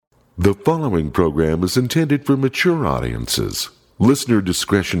The following program is intended for mature audiences. Listener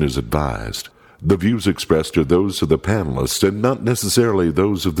discretion is advised. The views expressed are those of the panelists and not necessarily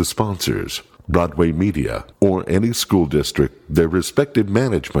those of the sponsors, Broadway Media, or any school district, their respective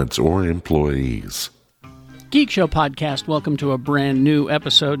managements, or employees. Geek Show Podcast, welcome to a brand new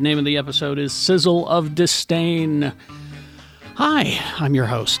episode. Name of the episode is Sizzle of Disdain. Hi, I'm your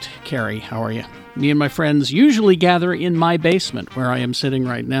host, Carrie. How are you? Me and my friends usually gather in my basement, where I am sitting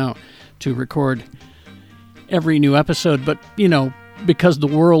right now, to record every new episode. But, you know, because the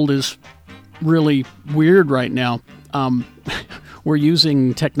world is really weird right now, we're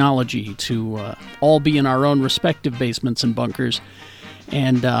using technology to all be in our own respective basements and bunkers,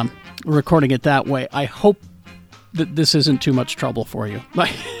 and recording it that way. I hope that this isn't too much trouble for you.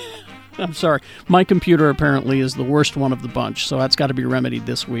 I'm sorry. My computer apparently is the worst one of the bunch, so that's got to be remedied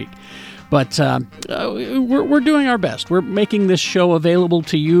this week. But we're doing our best. We're making this show available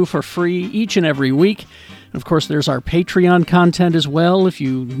to you for free each and every week. And of course, there's our Patreon content as well. If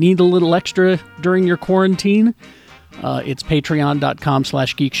you need a little extra during your quarantine, it's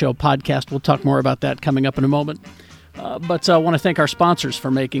patreon.com/geekshowpodcast. We'll talk more about that coming up in a moment. But I want to thank our sponsors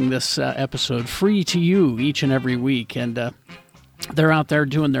for making this episode free to you each and every week. And they're out there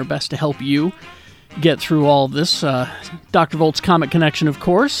doing their best to help you get through all of this. Dr. Volt's Comic Connection, of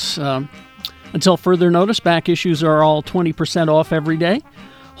course. Until further notice, back issues are all 20% off every day.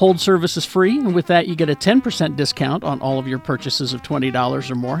 Hold service is free, and with that, you get a 10% discount on all of your purchases of $20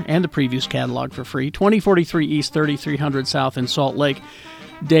 or more, and the previews catalog for free. 2043 East, 3300 South in Salt Lake.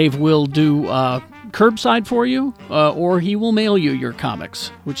 Dave will do curbside for you, or he will mail you your comics,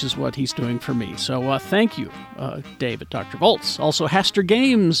 which is what he's doing for me. So thank you, Dave at Dr. Volts. Also, Haster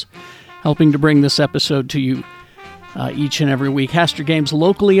Games, helping to bring this episode to you each and every week. Haster Games,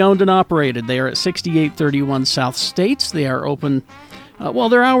 locally owned and operated. They are at 6831 South States. They are open. Well,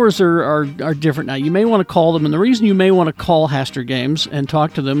 their hours are different now. You may want to call them, and the reason you may want to call Haster Games and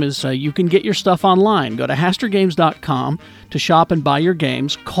talk to them is you can get your stuff online. Go to hastergames.com to shop and buy your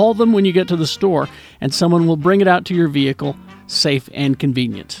games. Call them when you get to the store, and someone will bring it out to your vehicle, safe and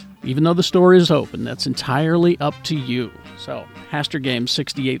convenient. Even though the store is open, that's entirely up to you. So, Haster Games,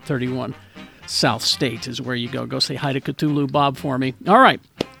 6831 South State is where you go. Go say hi to Cthulhu Bob for me. All right,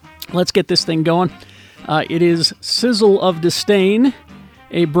 let's get this thing going. It is Sizzle of Disdain,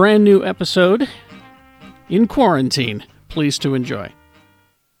 a brand new episode in quarantine. Please to enjoy.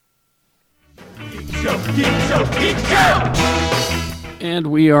 Geek Show, Geek Show, Geek Show! And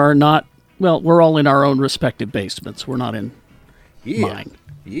we are not, well, we're all in our own respective basements. We're not in mine.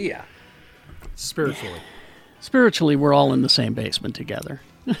 Yeah. Spiritually. Spiritually, we're all in the same basement together.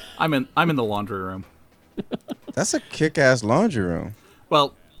 I'm in the laundry room. That's a kick-ass laundry room.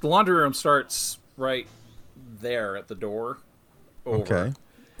 Well, the laundry room starts right there at the door.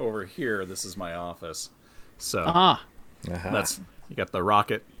 Over here, this is my office. So that's, you got the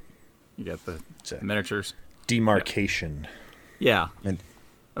rocket, you got the miniatures. Demarcation. Yeah. And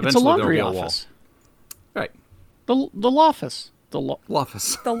it's a laundry office. Right. The loffice. Office. The law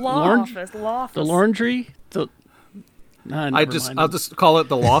office. The laundry. I'll just call it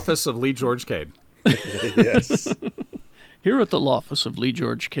the Loffice of Lee George Cade. Yes. Here at the Loffice of Lee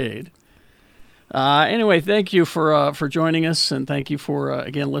George Cade. Anyway, thank you for joining us, and thank you for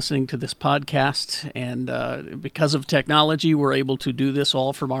again listening to this podcast. And because of technology, we're able to do this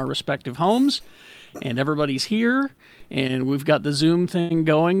all from our respective homes, and everybody's here. And we've got the Zoom thing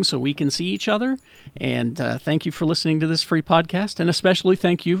going so we can see each other. And thank you for listening to this free podcast. And especially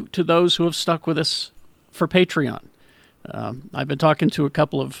thank you to those who have stuck with us for Patreon. I've been talking to a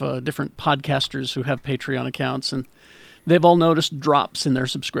couple of different podcasters who have Patreon accounts, and they've all noticed drops in their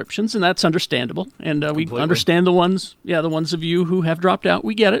subscriptions, and that's understandable. And we understand the ones of you who have dropped out.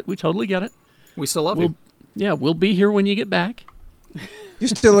 We get it. We totally get it. We still love you. Yeah, we'll be here when you get back. you're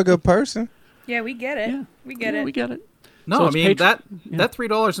still a good person. Yeah, we get it. Yeah. We get it. We get it. No, So I it's mean, that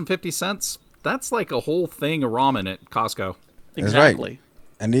 $3.50, that's like a whole thing of ramen at Costco. Exactly.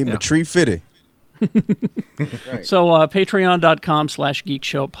 I need my tree fitted. So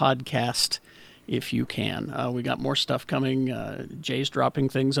patreon.com/geekshowpodcast if you can. We got more stuff coming. Jay's dropping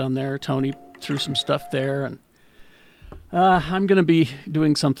things on there. Tony threw some stuff there. And I'm going to be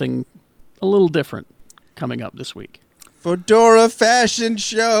doing something a little different coming up this week. Fedora Fashion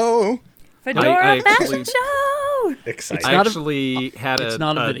Show. Fedora Fashion Show! Exciting. I actually had It's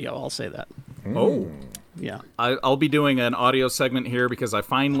not a video, I'll say that. Oh. Yeah. I'll be doing an audio segment here because I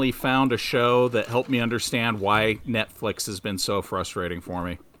finally found a show that helped me understand why Netflix has been so frustrating for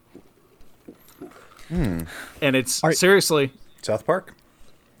me. And it's seriously South Park?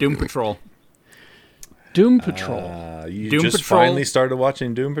 Doom Patrol. Doom Patrol. You Doom just Patrol. finally started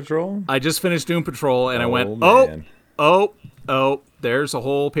watching Doom Patrol? I just finished Doom Patrol, and I went, man. oh, there's a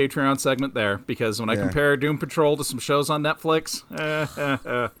whole Patreon segment there, because when I compare Doom Patrol to some shows on Netflix,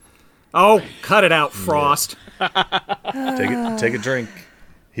 oh, cut it out, Frost. Take a drink.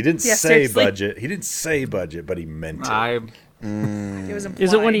 He didn't say seriously. budget. He didn't say budget, but he meant it. It was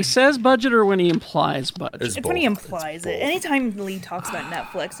Is it when he says budget or when he implies budget? It's when he implies it. Anytime Lee talks about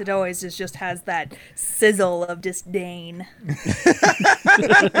Netflix, it always just has that sizzle of disdain.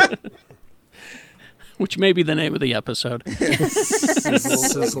 Which may be the name of the episode.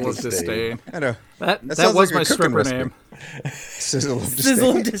 Sizzle of disdain. I know. That sounds was like a my cooking stripper recipe. name. Sizzle of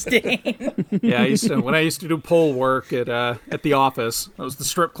Sizzle of disdain. disdain. Yeah, when I used to do poll work at the office. That was the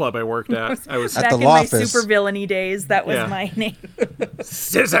strip club I worked at. I was At Back the in law my office. super villainy days, that was Yeah. my name.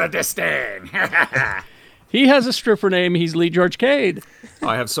 Sizzle of disdain. He has a stripper name. He's Lee George Cade. Oh,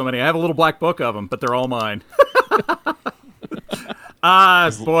 I have so many. I have a little black book of them, but they're all mine.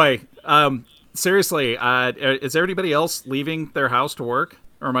 Boy. Seriously, is everybody else leaving their house to work,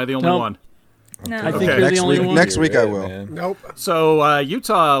 or am I the only Nope. one? No. I think Okay. you're the only one. Next week I will. Man. Nope. So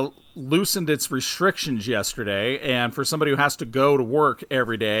Utah loosened its restrictions yesterday, and for somebody who has to go to work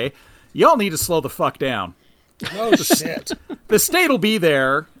every day, y'all need to slow the fuck down. Oh, shit. The state will be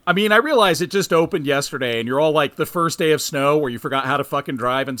there. I mean, I realize it just opened yesterday, and you're all like the first day of snow where you forgot how to fucking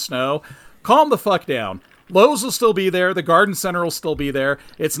drive in snow. Calm the fuck down. Lowe's will still be there. The garden center will still be there.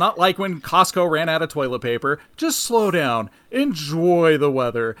 It's not like when Costco ran out of toilet paper. Just slow down. Enjoy the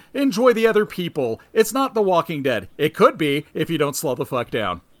weather. Enjoy the other people. It's not The Walking Dead. It could be if you don't slow the fuck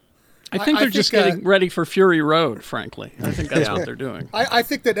down. I think they're just getting ready for Fury Road, frankly. I think that's Yeah. what they're doing. I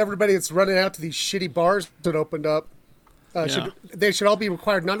think that everybody that's running out to these shitty bars that opened up, they should all be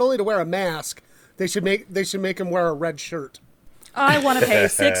required not only to wear a mask, they should make them wear a red shirt. I want to pay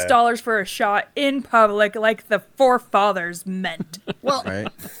 $6 for a shot in public like the forefathers meant. Well, Right?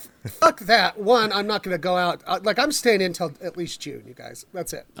 fuck that. One, I'm not going to go out. I'm staying in until at least June, you guys.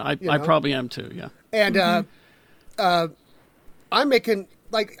 That's it. I You know? probably am too, yeah. And I'm making,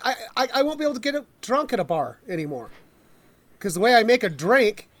 I won't be able to get drunk at a bar anymore. Because the way I make a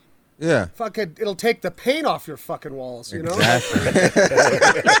drink, Yeah. fucking, it'll take the paint off your fucking walls, you know?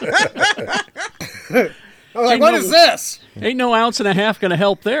 Exactly. I'm like, what is this? Ain't no ounce and a half going to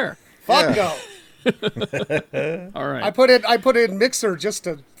help there. Fuck no. All right. I put it in mixer just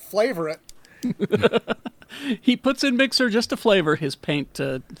to flavor it. He puts in mixer just to flavor his paint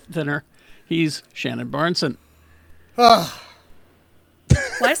thinner. He's Shannon Barneson.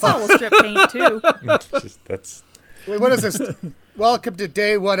 Lysol will strip paint too. That's Wait, what is this? Welcome to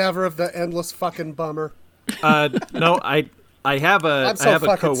day whatever of the endless fucking bummer. No, I have a I'm so I have a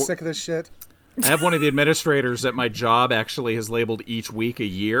fucking sick of this shit. I have one of the administrators at my job actually has labeled each week a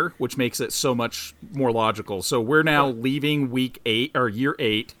year, which makes it so much more logical. So we're now leaving week 8 or year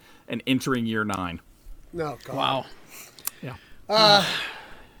 8 and entering year 9. No, God. Wow. Yeah.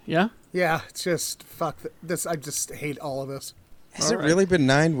 Yeah? Yeah, it's just, fuck this. I just hate all of this. Has it really been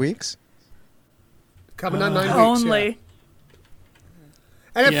 9 weeks? Coming on 9 weeks. Only. Yeah.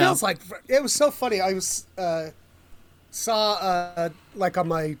 And it Yeah. feels like, it was so funny. I was, saw, like on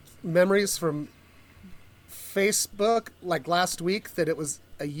my memories from Facebook, like last week, that it was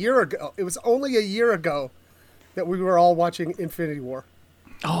a year ago. It was only a year ago that we were all watching Infinity War.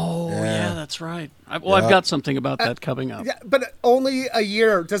 Oh, Yeah. yeah, that's right. I've got something about that coming up. Yeah, but only a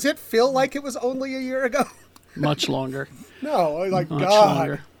year. Does it feel like it was only a year ago? Much longer. No, like, Much God.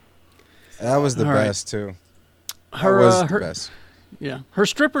 longer. That was the All right. best, too. That Her, was her, the best. yeah. Her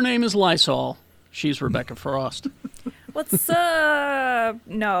stripper name is Lysol. She's Rebecca Frost. What's up?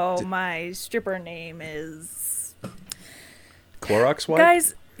 No, my stripper name is... Clorox wipe?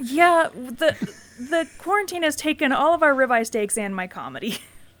 Guys, yeah, the quarantine has taken all of our ribeye steaks and my comedy.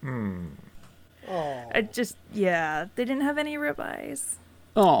 I just, yeah, they didn't have any ribeyes.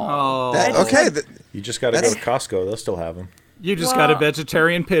 Oh. Okay. You just got to go to Costco. They'll still have them. You just got a Well-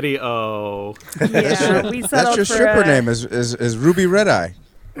 vegetarian pity. Oh. Yeah, we settled That's your for stripper name is Ruby Red Eye.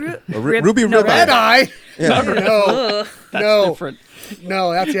 Ruby no, Ribeye. Red Eye? Yeah. No, That's no, different.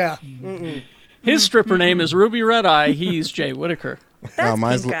 no, that's, yeah. His stripper name is Ruby Red Eye. He's Jay Whitaker. That's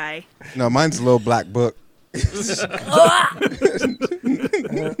mine's pink l- guy. No, mine's a little black book.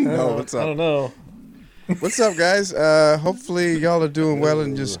 No, what's I up? don't know. What's up, guys? Hopefully y'all are doing well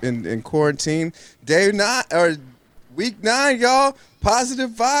and just in quarantine. Week 9, y'all. Positive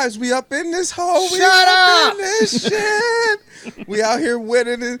vibes. We up in this hole. We Shut up! in this shit. We out here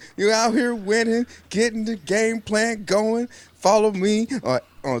winning. You out here winning. Getting the game plan going. Follow me on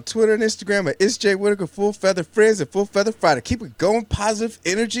on Twitter and Instagram at It's Jay Whitaker, Full Feather Friends, and Full Feather Friday. Keep it going, positive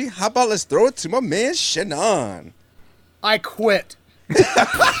energy. How about let's throw it to my man Shannon? I quit.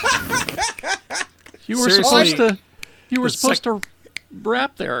 You were supposed to. You were supposed to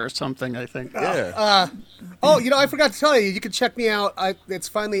rap there or something. I think. Yeah. I forgot to tell you. You can check me out. It's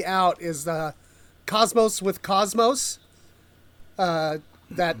finally out. Is Cosmos with Cosmos? The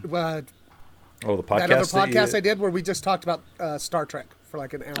podcast. That other podcast I did where we just talked about Star Trek for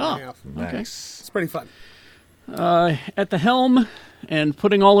like an hour and a half. Okay. It's pretty fun. At the helm and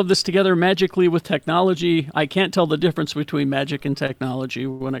putting all of this together magically with technology. I can't tell the difference between magic and technology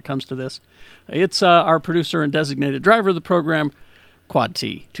when it comes to this. It's our producer and designated driver of the program, Quad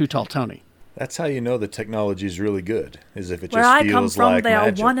T, Too Tall Tony. That's how you know the technology is really good, is if it Where just I feels come from, like they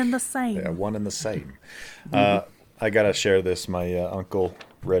magic. are one and the same. They are one and the same. I got to share this. My uncle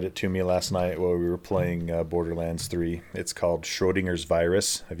read it to me last night while we were playing Borderlands 3. It's called Schrodinger's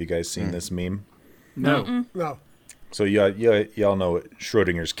Virus. Have you guys seen this meme? No. Mm-mm. No. So y'all know what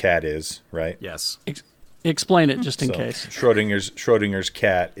Schrodinger's cat is, right? Yes. Explain it just in case. Schrodinger's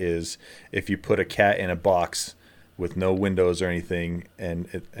cat is if you put a cat in a box with no windows or anything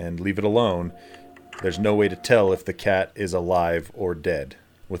and leave it alone, there's no way to tell if the cat is alive or dead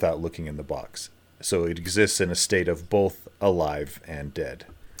without looking in the box. So it exists in a state of both alive and dead.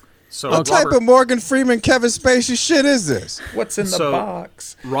 So what type of Morgan Freeman, Kevin Spacey shit is this? What's in the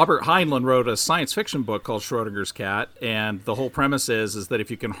box? Robert Heinlein wrote a science fiction book called Schrodinger's Cat, and the whole premise is that if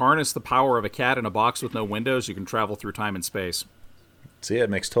you can harness the power of a cat in a box with no windows, you can travel through time and space. See, it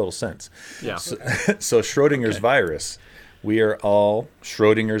makes total sense. Yeah. So Schrodinger's virus. We are all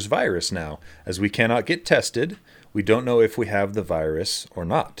Schrodinger's virus now. As we cannot get tested, we don't know if we have the virus or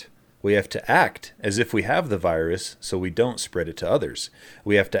not. We have to act as if we have the virus so we don't spread it to others.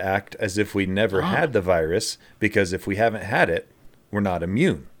 We have to act as if we never had the virus, because if we haven't had it, we're not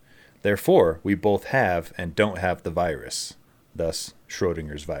immune. Therefore, we both have and don't have the virus. Thus,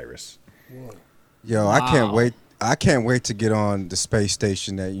 Schrodinger's virus. Yo, I can't wait. I can't wait to get on the space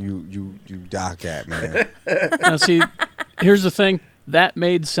station that you dock at, man. Now, see, here's the thing. That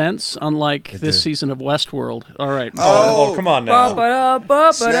made sense, unlike this season of Westworld. All right. Oh, come on now. Our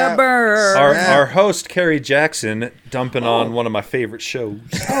Our host, Kerry Jackson, dumping on one of my favorite shows.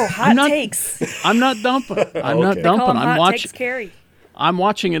 Oh, hot takes. I'm not dumping. I'm not Call dumping. him I'm hot watching. takes Carrie. I'm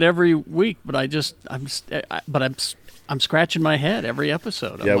watching it every week, but I'm scratching my head every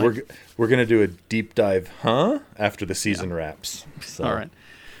episode. Yeah, we're gonna do a deep dive, after the season wraps. So. All right.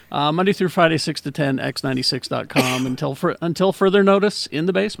 Monday through Friday, 6 to 10, x96.com until further notice in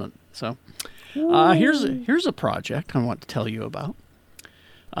the basement. So here's a project I want to tell you about.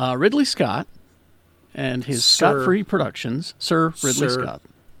 Ridley Scott and his Scott Free Productions, Sir Ridley Scott,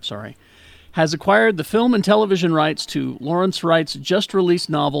 has acquired the film and television rights to Lawrence Wright's just-released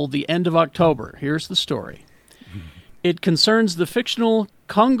novel, The End of October. Here's the story. It concerns the fictional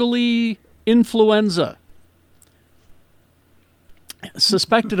Congolese influenza,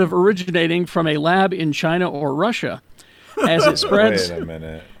 suspected of originating from a lab in China or Russia, as it spreads. Wait a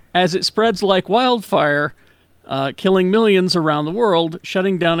minute. As it spreads like wildfire, killing millions around the world,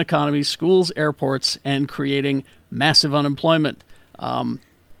 shutting down economies, schools, airports, and creating massive unemployment.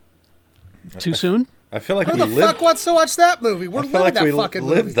 Too soon? I feel like Who the fuck wants to watch that movie? We're living that fucking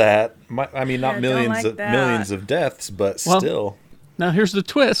movie. That. I mean, not millions of deaths, but still. Now here's the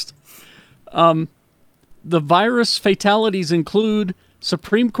twist. The virus fatalities include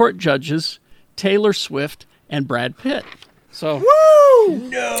Supreme Court judges, Taylor Swift, and Brad Pitt. So, woo!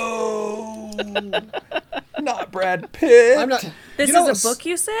 No, not Brad Pitt. This is a book,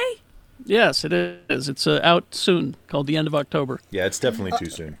 you say? Yes, it is. It's out soon, called The End of October. Yeah, it's definitely too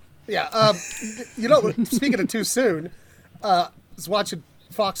soon. Yeah. Speaking of too soon, I was watching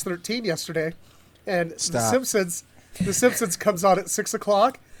Fox 13 yesterday, and The Simpsons comes on at 6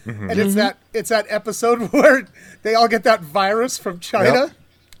 o'clock. Mm-hmm. And it's that episode where they all get that virus from China. Yep.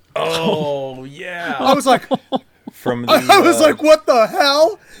 Oh yeah! I was like, I was like, what the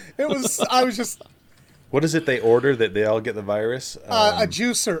hell? I was just. What is it they order that they all get the virus? A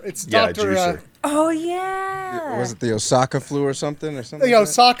juicer. It's Dr. Juicer. Oh yeah. Was it the Osaka flu or something? The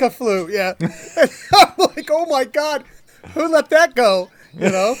Osaka flu. Yeah. And I'm like, oh my god, who let that go?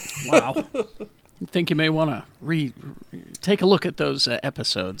 You know? Wow. I think you may want to take a look at those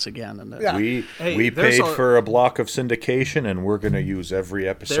episodes again. And we paid for a block of syndication, and we're going to use every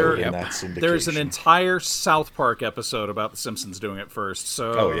episode in that syndication. There's an entire South Park episode about The Simpsons doing it first,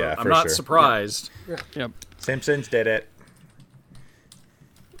 so I'm not surprised. Yep. Simpsons did it.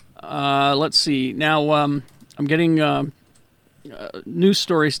 Let's see. Now I'm getting news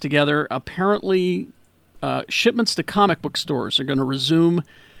stories together. Apparently, shipments to comic book stores are going to resume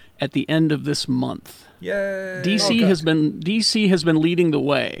at the end of this month. Yay! DC has been leading the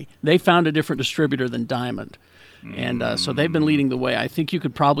way. They found a different distributor than Diamond, and so they've been leading the way. I think you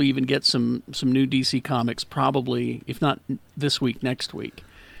could probably even get some new DC comics, probably if not this week, next week.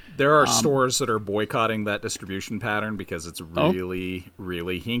 There are stores that are boycotting that distribution pattern because it's really,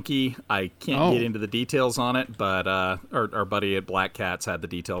 really hinky. I can't get into the details on it, but our buddy at Black Cats had the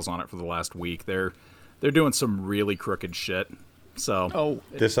details on it for the last week. They're doing some really crooked shit. So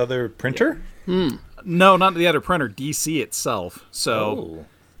this other printer? No, not the other printer. DC itself. So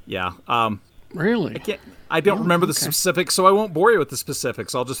yeah. Really? I don't remember the specifics, so I won't bore you with the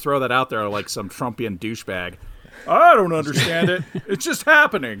specifics. I'll just throw that out there like some Trumpian douchebag. I don't understand it. It's just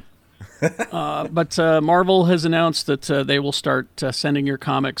happening. But Marvel has announced that they will start sending your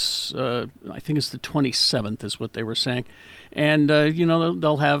comics. I think it's the 27th is what they were saying. And,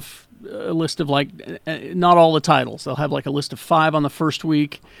 they'll have a list of not all the titles. They'll have like a list of 5 on the first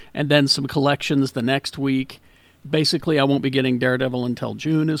week and then some collections the next week. Basically, I won't be getting Daredevil until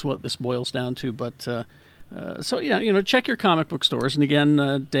June is what this boils down to. But check your comic book stores. And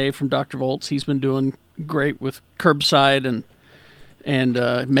again, Dave from Dr. Volts, he's been doing great with curbside and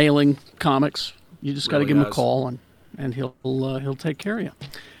mailing comics. You just got to give him a call and he'll take care of you.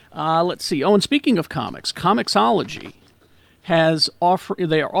 Let's see. Oh, and speaking of comics, Comixology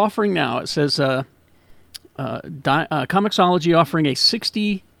they are offering now. It says Comixology offering a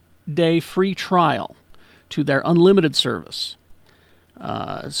 60-day free trial to their unlimited service.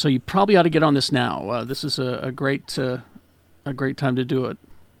 So you probably ought to get on this now. This is a great time to do it.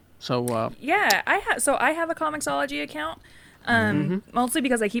 So I have a Comixology account, mostly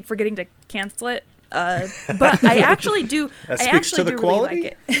because I keep forgetting to cancel it. But I actually do. That speaks to the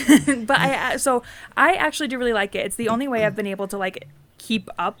quality. Really like it. But I actually do really like it. It's the only way I've been able to keep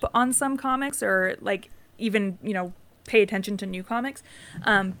up on some comics or even pay attention to new comics.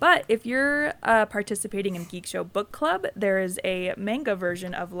 But if you're participating in Geek Show Book Club, there is a manga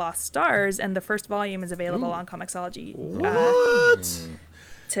version of Lost Stars, and the first volume is available on Comixology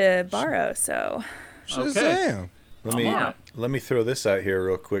to borrow. So, Shazam! Let me throw this out here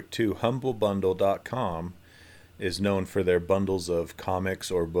real quick too. HumbleBundle.com is known for their bundles of comics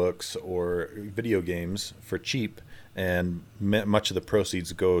or books or video games for cheap, and much of the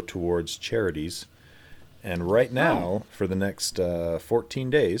proceeds go towards charities. And right now, for the next 14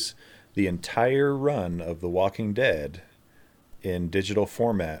 days, the entire run of The Walking Dead in digital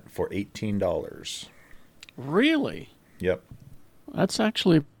format for $18. Really? Yep. That's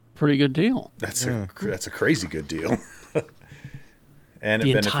actually a pretty good deal. That's a crazy good deal. And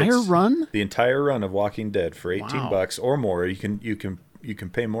the entire run? The entire run of Walking Dead for $18 or more. You can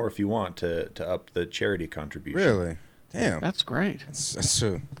pay more if you want to up the charity contribution. Really? Damn. That's great. That's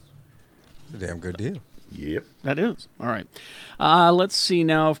a damn good deal. Yep. That is. All right. Let's see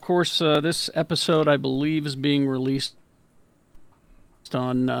now. Of course, this episode, I believe, is being released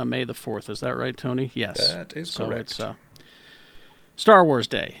on May the 4th. Is that right, Tony? Yes. That is correct. So it's Star Wars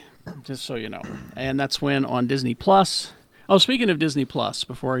Day, just so you know. And that's when on Disney Plus. Oh, speaking of Disney Plus,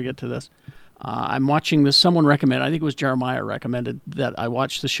 before I get to this, I'm watching this. Someone recommended, I think it was Jeremiah recommended, that I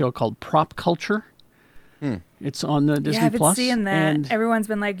watch the show called Prop Culture. It's on the Disney Plus. Yeah, I've been seeing that. And everyone's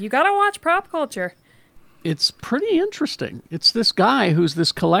been like, you got to watch Prop Culture. It's pretty interesting. It's this guy who's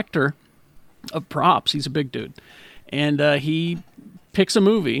this collector of props. He's a big dude. And he picks a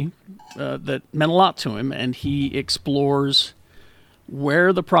movie that meant a lot to him, and he explores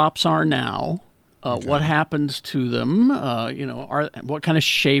where the props are now, what happened to them, what kind of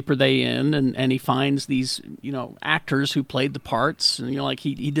shape are they in, and he finds these, actors who played the parts. And,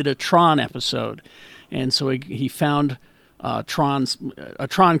 he did a Tron episode, and so he found a Tron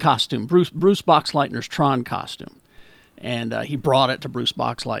costume, Bruce Boxleitner's Tron costume. And he brought it to Bruce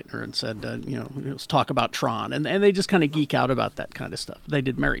Boxleitner and said, let's talk about Tron. And they just kind of geek out about that kind of stuff. They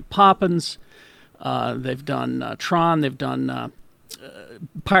did Mary Poppins. They've done Tron. They've done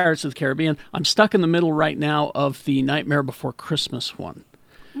Pirates of the Caribbean. I'm stuck in the middle right now of the Nightmare Before Christmas one,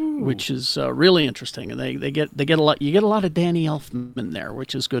 which is really interesting. And they get a lot. You get a lot of Danny Elfman there,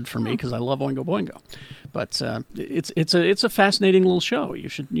 which is good for me because I love Oingo Boingo. But it's a fascinating little show. You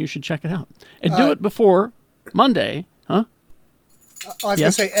should check it out and do it before Monday. Huh? I was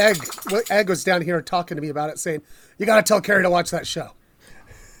going to say, Egg was down here talking to me about it, saying, you got to tell Carrie to watch that show.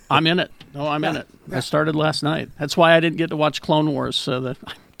 I'm in it. Oh, I'm in it. Yeah. I started last night. That's why I didn't get to watch Clone Wars, so that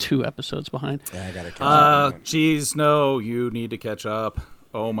I'm 2 episodes behind. Yeah, I got to catch up. Geez, no, you need to catch up.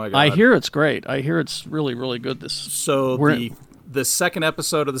 Oh, my God. I hear it's great. I hear it's really, really good. The second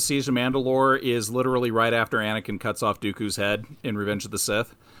episode of the Siege of Mandalore is literally right after Anakin cuts off Dooku's head in Revenge of the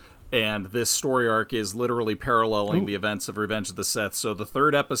Sith. and this story arc is literally paralleling the events of Revenge of the Sith. So the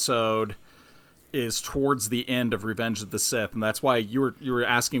third episode is towards the end of Revenge of the Sith, and that's why you were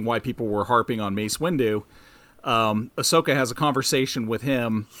asking why people were harping on Mace Windu. Ahsoka has a conversation with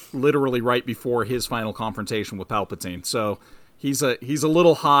him literally right before his final confrontation with Palpatine. So he's a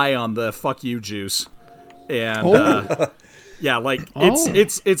little high on the fuck you juice, and yeah, like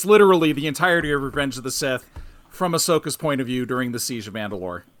it's literally the entirety of Revenge of the Sith from Ahsoka's point of view during the Siege of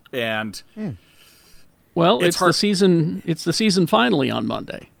Mandalore. And well, it's the season finale on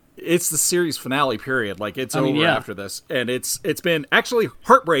Monday. It's the series finale period. Like it's over after this, and it's been actually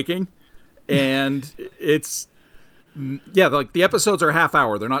heartbreaking, and it's like the episodes are a half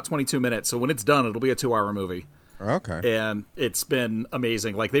hour. They're not 22 minutes. So when it's done, it'll be a 2-hour movie. Okay. And it's been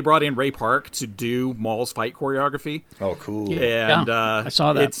amazing. Like they brought in Ray Park to do Maul's fight choreography. Oh, cool. And I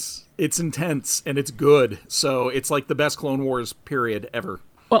saw that. It's intense and it's good. So it's like the best Clone Wars period ever.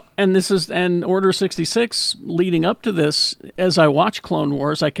 Well, and Order 66 leading up to this, as I watched Clone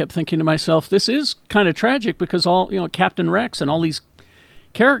Wars, I kept thinking to myself, this is kind of tragic because Captain Rex and all these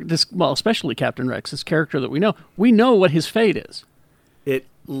characters, well, especially Captain Rex, this character that we know what his fate is. It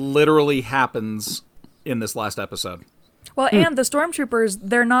literally happens in this last episode. Well, and the stormtroopers,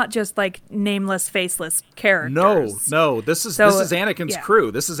 they're not just like nameless, faceless characters. No. This is Anakin's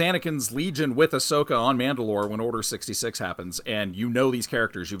crew. This is Anakin's Legion with Ahsoka on Mandalore when Order 66 happens, and you know these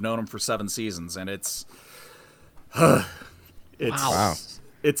characters. You've known them for 7 seasons, and it's a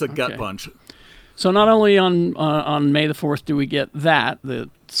gut punch. So not only on May the 4th do we get that, the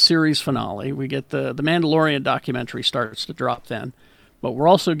series finale, we get the Mandalorian documentary starts to drop then. But we're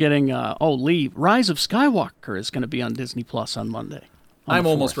also getting, Rise of Skywalker is going to be on Disney Plus on Monday. I'm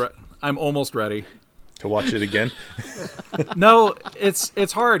almost ready to watch it again. No,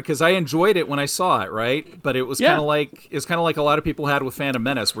 it's hard because I enjoyed it when I saw it, right? But it was kind of like a lot of people had with Phantom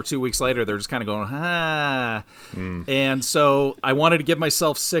Menace, where 2 weeks later they're just kind of going, And so I wanted to give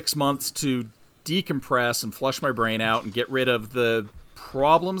myself 6 months to decompress and flush my brain out and get rid of the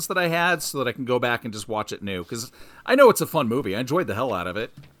problems that I had so that I can go back and just watch it new, because I know it's a fun movie. I enjoyed the hell out of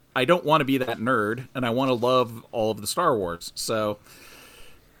it. I don't want to be that nerd, and I want to love all of the Star Wars. So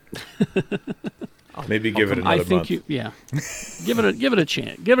maybe give it another month. Give it a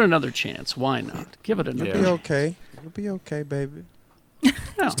chance. Give it another chance. Why not? Give it another. You'll be okay. You'll be okay, baby.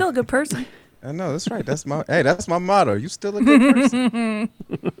 You're still a good person. I know, that's right. That's my motto. You still a good person.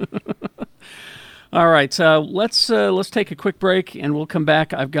 All right, let's take a quick break, and we'll come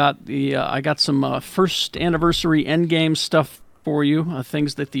back. I got some first anniversary Endgame stuff for you,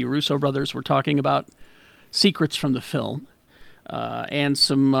 things that the Russo brothers were talking about, secrets from the film, and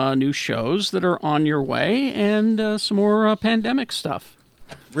some new shows that are on your way, and some more pandemic stuff.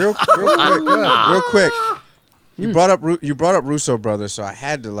 Real quick. You brought up Russo brothers, so I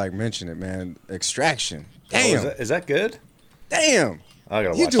had to mention it, man. Extraction. Damn. Is that good? Damn. I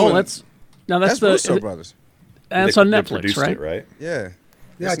gotta watch it. That's the Russo brothers. That's on Netflix, right? Right? Yeah.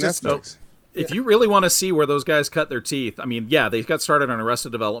 Just Netflix. If you really want to see where those guys cut their teeth, I mean, they got started on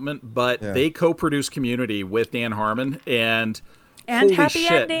Arrested Development, but they co-produced Community with Dan Harmon, and happy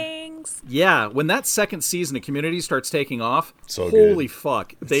shit. Endings. Yeah, when that second season of Community starts taking off, holy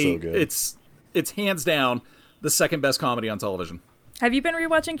fuck, so good. It's hands down the second best comedy on television. Have you been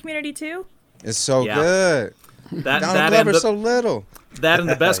rewatching Community too? It's so good. Donald Glover's so little. That and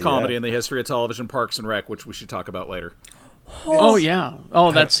the best comedy in the history of television, Parks and Rec, which we should talk about later. Oh yeah. Oh,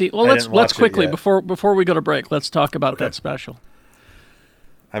 let's quickly before we go to break, let's talk about that special.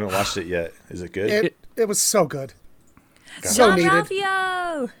 I haven't watched it yet. Is it good? It was so good. So needed.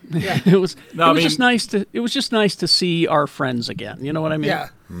 Yeah. It was just nice to see our friends again. You know what I mean? Yeah.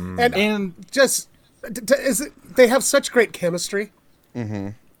 And just they have such great chemistry. Mm-hmm.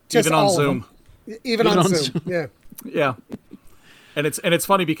 Even on Zoom. Even on Zoom. Yeah. Yeah. And it's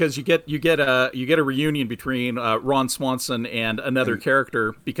funny because you get a reunion between Ron Swanson and another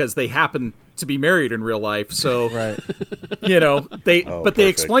character because they happen to be married in real life. So right. They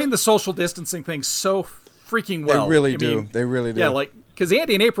explain the social distancing thing so freaking well. They really do. They really do. Yeah, like because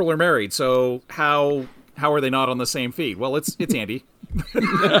Andy and April are married, so how are they not on the same feed? Well, it's Andy.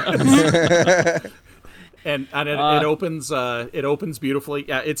 and it opens beautifully.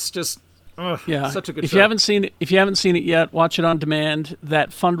 Yeah, it's just. Such a good show. If you haven't seen it yet, watch it on demand.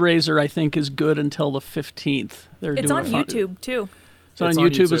 That fundraiser, I think, is good until the 15th. It's on YouTube too. It's on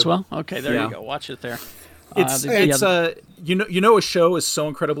YouTube as well. Okay, there you go. Watch it there. A show is so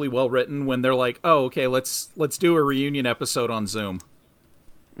incredibly well written when they're like, oh, okay, let's do a reunion episode on Zoom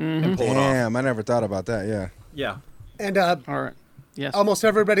and pull it off. Damn, I never thought about that. Yeah. Yeah. And all right. Yes. Almost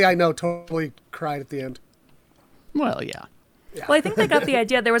everybody I know totally cried at the end. Well, yeah. Well, I think they got the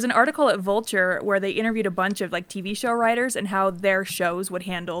idea. There was an article at Vulture where they interviewed a bunch of like TV show writers and how their shows would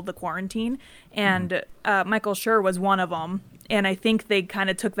handle the quarantine, and Michael Schur was one of them. And I think they kind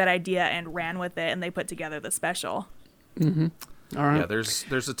of took that idea and ran with it, and they put together the special. Mm-hmm. All right. Yeah,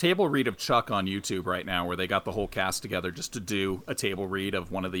 there's a table read of Chuck on YouTube right now where they got the whole cast together just to do a table read of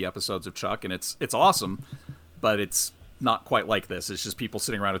one of the episodes of Chuck, and it's awesome, but it's not quite like this. It's just people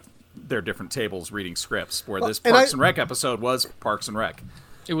sitting around at their different tables reading scripts. Where this Parks and Rec episode was Parks and Rec.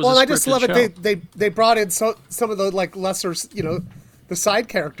 It was. Well, I just love it. They brought in some of the like lesser, the side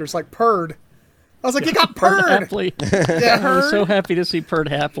characters like Perd. I was like, you got Perd. Hapley. Yeah, I was so happy to see Perd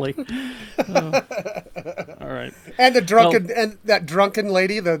Hapley. All right. And that drunken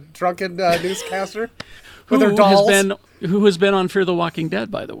lady, the drunken newscaster with her dolls. Who has been on Fear the Walking Dead,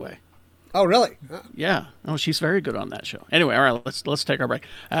 by the way. Oh, really? Yeah. Oh, she's very good on that show. Anyway, all right, let's take our break.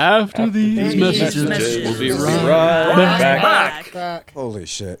 After these messages, we'll be right back. Holy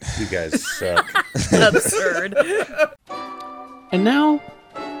shit. You guys suck. Absurd. And now,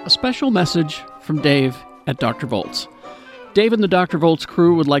 a special message from Dave at Dr. Volts. Dave and the Dr. Volts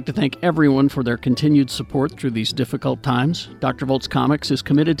crew would like to thank everyone for their continued support through these difficult times. Dr. Volts Comics is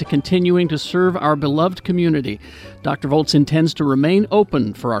committed to continuing to serve our beloved community. Dr. Volts intends to remain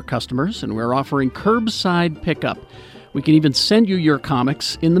open for our customers, and we're offering curbside pickup. We can even send you your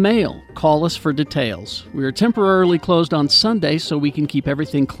comics in the mail. Call us for details. We are temporarily closed on Sunday so we can keep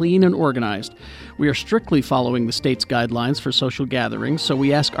everything clean and organized. We are strictly following the state's guidelines for social gatherings, so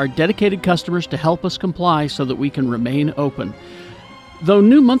we ask our dedicated customers to help us comply so that we can remain open. Though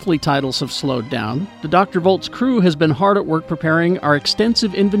new monthly titles have slowed down, the Dr. Volts crew has been hard at work preparing our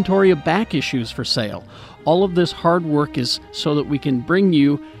extensive inventory of back issues for sale. All of this hard work is so that we can bring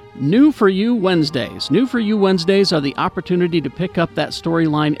you New For You Wednesdays. New For You Wednesdays are the opportunity to pick up that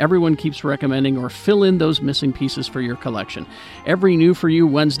storyline everyone keeps recommending or fill in those missing pieces for your collection. Every New For You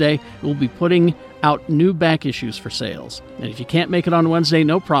Wednesday, we'll be putting out new back issues for sales. And if you can't make it on Wednesday,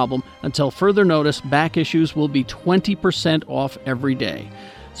 no problem. Until further notice, back issues will be 20% off every day.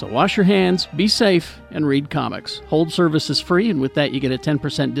 So wash your hands, be safe, and read comics. Hold service is free, and with that you get a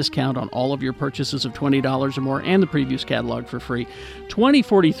 10% discount on all of your purchases of $20 or more and the previews catalog for free.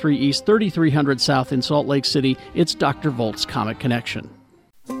 2043 East, 3300 South in Salt Lake City. It's Dr. Volt's Comic Connection.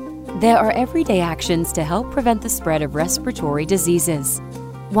 There are everyday actions to help prevent the spread of respiratory diseases.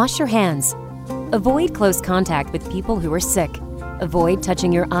 Wash your hands. Avoid close contact with people who are sick. Avoid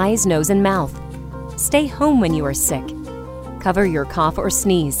touching your eyes, nose, and mouth. Stay home when you are sick. Cover your cough or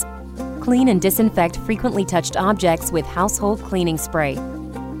sneeze. Clean and disinfect frequently touched objects with household cleaning spray.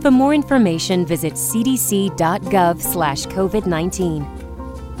 For more information, visit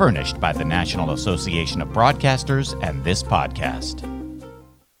cdc.gov/COVID-19. Furnished by the National Association of Broadcasters and this podcast.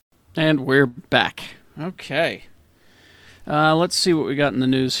 And we're back. Okay. Let's see what we got in the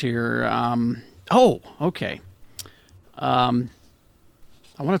news here. Okay. I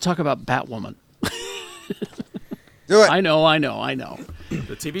want to talk about Batwoman. Do it. I know.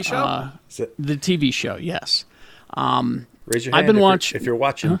 The TV show? The TV show, yes. Raise your hand if you're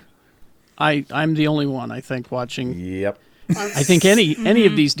watching. I'm the only one, I think, watching. Yep. I think any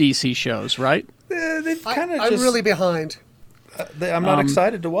of these DC shows, right? I'm really behind. I'm not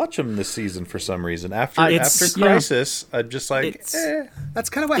excited to watch them this season for some reason. After Crisis, I'm just like, That's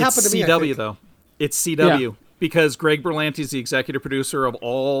kind of what happened to me. It's CW, though. It's CW. Yeah. Because Greg Berlanti is the executive producer of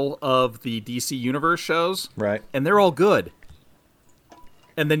all of the DC Universe shows. Right. And they're all good.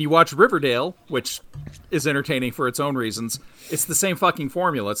 And then you watch Riverdale, which is entertaining for its own reasons. It's the same fucking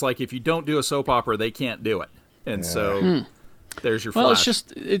formula. It's like if you don't do a soap opera, they can't do it. And so there's your Flash. Well,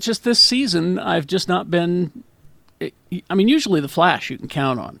 it's just this season I've just not been... I mean, usually The Flash you can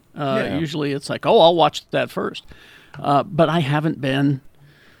count on. Usually it's like, I'll watch that first. But I haven't been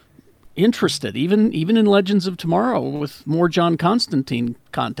interested, even in Legends of Tomorrow with more John Constantine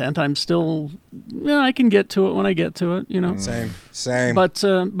content. I'm still, I can get to it when I get to it, Same. But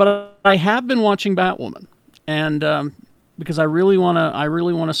I have been watching Batwoman, and because I really want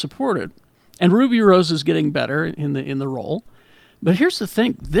to support it. And Ruby Rose is getting better in the role. But here's the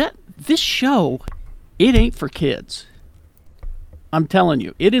thing: that this show, it ain't for kids. I'm telling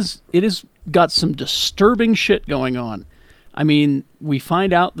you, it is got some disturbing shit going on. I mean, we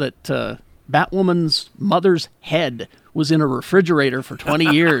find out that Batwoman's mother's head was in a refrigerator for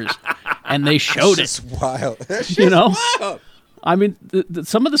 20 years, and they showed it. That's wild. Wild. I mean,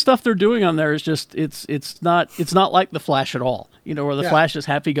 some of the stuff they're doing on there is just it's not like the Flash at all. Where the Flash is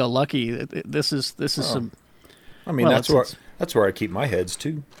happy-go-lucky. This is some. I mean, that's That's where I keep my heads,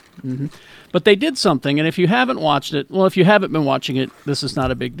 too. Mm-hmm. But they did something, and if you haven't watched it, well, if you haven't been watching it, this is not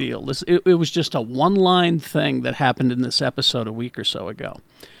a big deal. It was just a one-line thing that happened in this episode a week or so ago.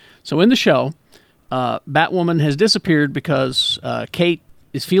 So in the show, Batwoman has disappeared because Kate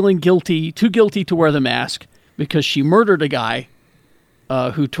is feeling guilty, too guilty to wear the mask, because she murdered a guy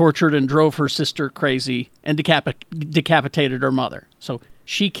who tortured and drove her sister crazy and decapitated her mother. So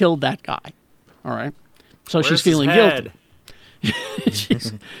she killed that guy. All right. So she's feeling guilty.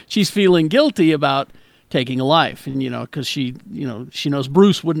 she's feeling guilty about taking a life, and because she knows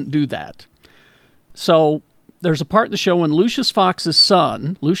Bruce wouldn't do that. So there's a part in the show when Lucius Fox's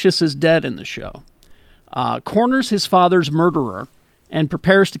son, Lucius is dead in the show, corners his father's murderer and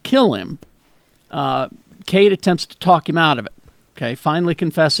prepares to kill him. Kate attempts to talk him out of it. Okay, finally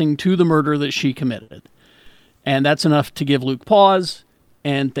confessing to the murder that she committed, and that's enough to give Luke pause,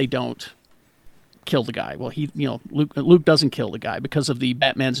 and they don't kill the guy. Well, Luke doesn't kill the guy because of the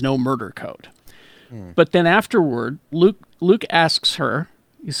Batman's no murder code. But then afterward, Luke asks her,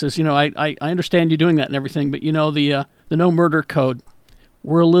 he says, I understand you doing that and everything, but the no murder code,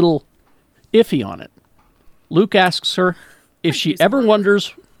 we're a little iffy on it. Luke asks her if she ever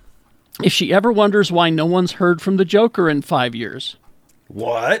wonders why no one's heard from the Joker in 5 years.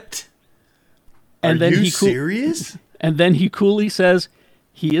 What? And then you serious? And then he coolly says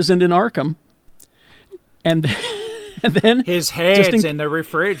he isn't in Arkham. And then his head's in the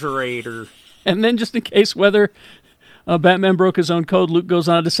refrigerator. And then, just in case whether Batman broke his own code, Luke goes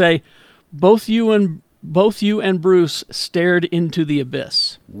on to say, both you and Bruce stared into the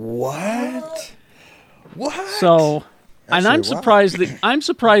abyss. What? So, and I'm surprised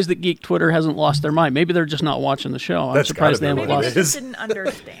that Geek Twitter hasn't lost their mind. Maybe they're just not watching the show. I'm surprised they haven't lost. Maybe they just didn't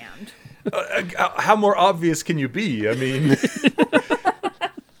understand. How more obvious can you be? I mean.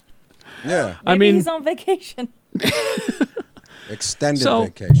 Yeah. Maybe he's on vacation. Extended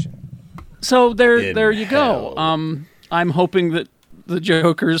vacation. So there you go. I'm hoping that the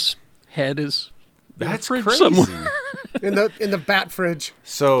Joker's head is that's fridge crazy. Somewhere. in the bat fridge.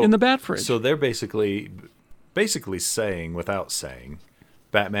 In the bat fridge. So they're basically saying, without saying,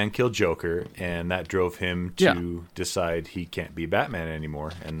 Batman killed Joker, and that drove him to decide he can't be Batman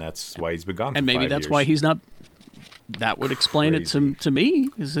anymore, and that's why he's been gone. And for maybe 5 that's years. why he's not. That would explain it to me,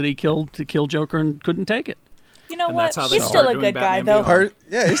 is that he killed Joker and couldn't take it. You know what? He's still a good guy, though.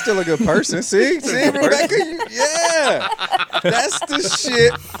 He's still a good person. See, Rebecca? Yeah. That's the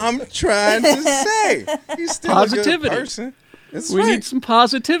shit I'm trying to say. He's still positivity. A good person. That's we right. need some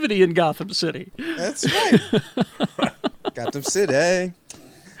positivity in Gotham City. That's right. Gotham City.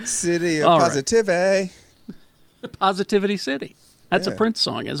 City of All right. positivity. Positivity City. That's a Prince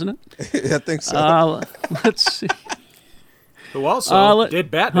song, isn't it? I think so. Let's see. Who also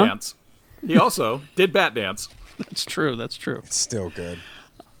did Bat Dance. He also did Bat Dance. That's true. It's still good.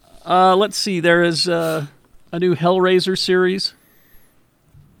 Let's see. There is a new Hellraiser series.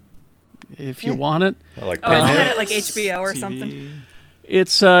 If you want it. I like isn't it like HBO or something?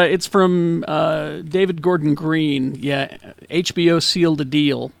 It's from David Gordon Green. Yeah, HBO sealed a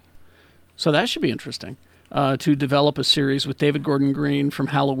deal. So that should be interesting. To develop a series with David Gordon Green from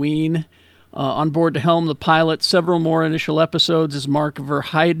Halloween. On board to helm the pilot, several more initial episodes is Mark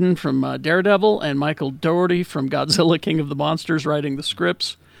Verheiden from Daredevil and Michael Dougherty from Godzilla King of the Monsters writing the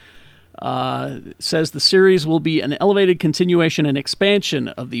scripts. Says the series will be an elevated continuation and expansion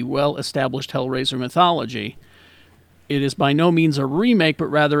of the well-established Hellraiser mythology. It is by no means a remake, but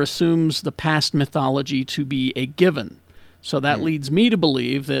rather assumes the past mythology to be a given. So that leads me to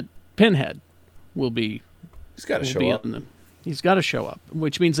believe that Pinhead will be... He's got to show up. He's got to show up,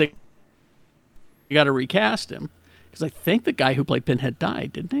 which means they got to recast him. Because I think the guy who played Pinhead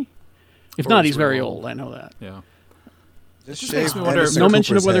died, didn't he? If not, he's very old. I know that. Yeah. Just makes me wonder. No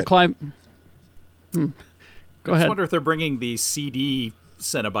mention of whether Clive... Go I ahead. wonder if they're bringing the CD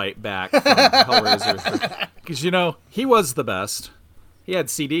Cenobite back from Hellraiser. Because, he was the best. He had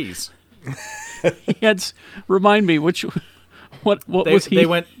CDs. He had... Remind me, what was he...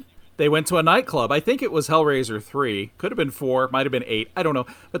 They went to a nightclub. I think it was Hellraiser 3. Could have been 4. Might have been 8. I don't know.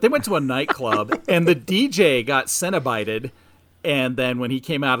 But they went to a nightclub, and the DJ got Cenobited. And then when he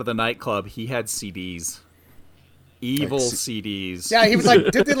came out of the nightclub, he had CDs. Evil CDs. Yeah, he was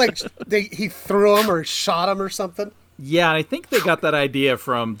like, he threw them or shot them or something. Yeah, and I think they got that idea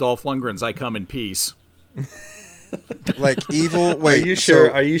from Dolph Lundgren's I Come in Peace. Like evil. Wait,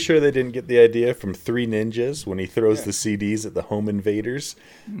 Are you sure they didn't get the idea from Three Ninjas when he throws the CDs at the home invaders?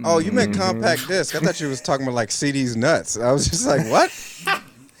 Oh, you meant compact disc. I thought you was talking about like CDs nuts. I was just like, what?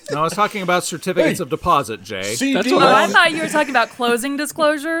 No, I was talking about certificates of deposit, Jay. CD. I thought you were talking about closing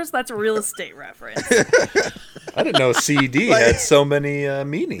disclosures. That's a real estate reference. I didn't know CD had so many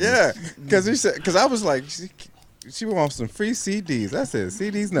meanings. Yeah, because I was like, she wants some free CDs. That's it.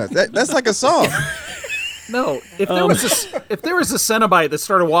 CDs nuts. That's like a song. No, if there was a Cenobite that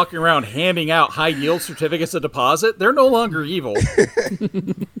started walking around handing out high yield certificates of deposit, they're no longer evil.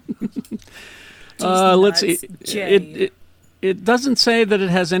 Let's see. It doesn't say that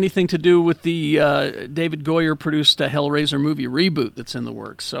it has anything to do with the David Goyer produced Hellraiser movie reboot that's in the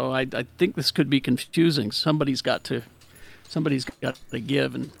works. So I think this could be confusing. Somebody's got to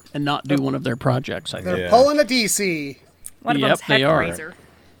give and not do one of their projects. I think They're pulling a DC. One of them's Hellraiser.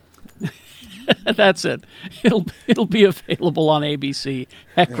 That's it. It'll be available on ABC.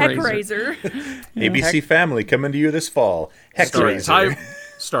 Hellraiser. ABC Family coming to you this fall.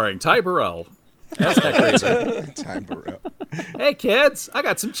 Starring Ty Burrell. That's Hellraiser. Ty Burrell. Hey kids, I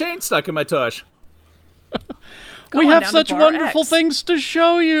got some chain stuck in my tush. We have such wonderful things to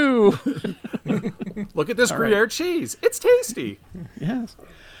show you. Look at this Gruyere cheese. It's tasty. Yes.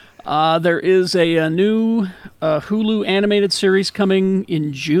 There is a new Hulu animated series coming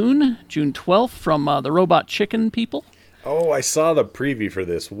in June 12th from the Robot Chicken people. Oh, I saw the preview for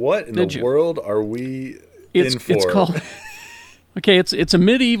this. What in the world are we in for? It's called... Okay, it's a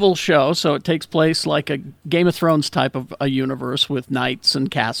medieval show, so it takes place like a Game of Thrones type of a universe with knights and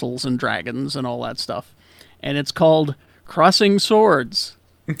castles and dragons and all that stuff. And it's called Crossing Swords.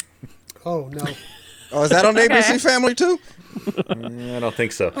 Oh, no. Oh, is that on ABC Family, too? I don't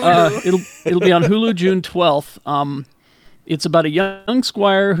think so. It'll be on Hulu June 12th. It's about a young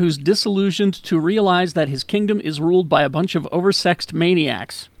squire who's disillusioned to realize that his kingdom is ruled by a bunch of oversexed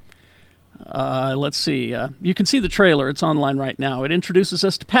maniacs. Let's see. You can see the trailer. It's online right now. It introduces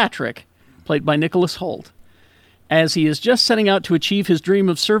us to Patrick, played by Nicholas Hoult, as he is just setting out to achieve his dream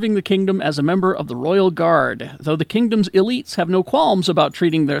of serving the kingdom as a member of the Royal Guard. Though the kingdom's elites have no qualms about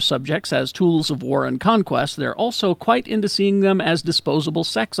treating their subjects as tools of war and conquest, they're also quite into seeing them as disposable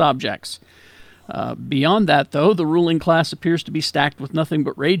sex objects. Beyond that, though, the ruling class appears to be stacked with nothing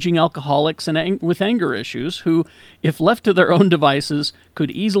but raging alcoholics and with anger issues who, if left to their own devices,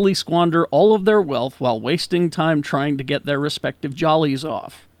 could easily squander all of their wealth while wasting time trying to get their respective jollies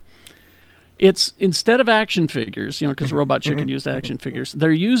off. It's, instead of action figures, because Robot Chicken used action figures,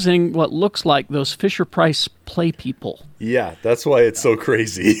 they're using what looks like those Fisher-Price play people. Yeah, that's why it's so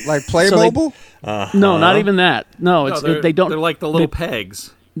crazy. Like Playmobil? No, not even that. No, they don't. They're like the little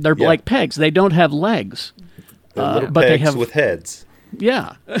pegs. They're like pegs. They don't have legs. They're but pegs they have with heads.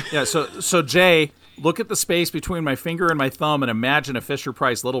 Yeah. Yeah. So Jay, look at the space between my finger and my thumb and imagine a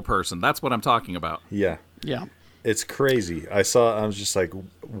Fisher-Price little person. That's what I'm talking about. Yeah. Yeah. It's crazy. I was just like,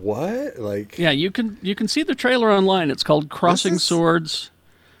 what? Like. Yeah, you can see the trailer online. It's called Crossing Swords.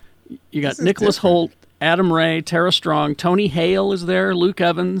 You got Nicholas Hoult, Adam Ray, Tara Strong, Tony Hale is there, Luke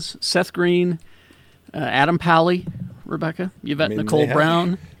Evans, Seth Green, Adam Pally, Rebecca, Yvette Nicole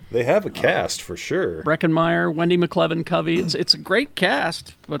Brown. They have a cast for sure. Breckenmeyer, Wendy McLevin-Covey. It's a great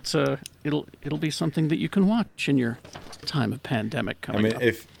cast, but it'll be something that you can watch in your time of pandemic coming up.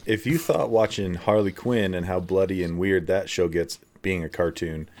 If you thought watching Harley Quinn and how bloody and weird that show gets being a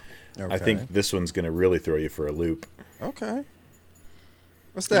cartoon, I think this one's going to really throw you for a loop. Okay.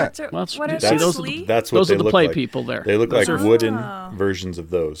 What's that? That's what those they are the look play like. people there. They look like wooden versions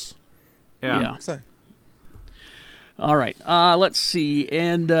of those. Yeah. All right. Let's see.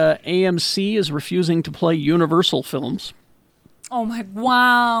 And AMC is refusing to play Universal films. Oh my!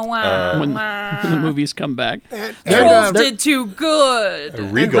 Wow! When the movies come back, Trolls did too good.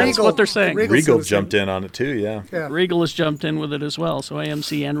 Regal, that's what they're saying. Regal jumped in on it too. Yeah. Regal has jumped in with it as well. So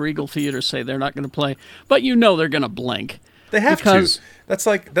AMC and Regal Theaters say they're not going to play, but they're going to blink. They have to. That's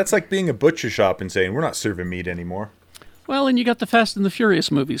like being a butcher shop and saying we're not serving meat anymore. Well, and you got the Fast and the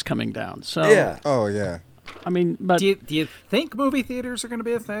Furious movies coming down. So yeah. Oh yeah. I mean, but do you think movie theaters are going to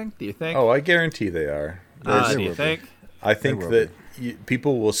be a thing? Do you think? Oh, I guarantee they are. Do you think? I think that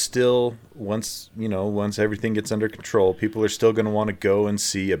people will still, once everything gets under control, people are still going to want to go and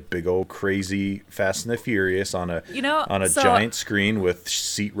see a big old crazy Fast and the Furious on a giant screen with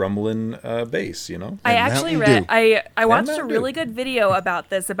seat rumbling bass. I actually read. I watched a really good video about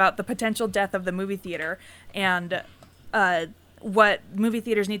this, about the potential death of the movie theater, and what movie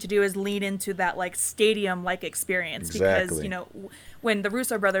theaters need to do is lean into that like stadium-like experience. Exactly. Because when the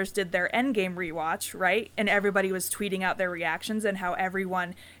Russo brothers did their Endgame rewatch, right, and everybody was tweeting out their reactions and how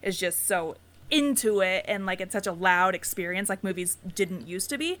everyone is just so into it and like it's such a loud experience like movies didn't used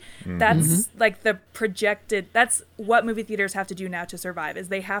to be. That's like the projected, that's what movie theaters have to do now to survive, is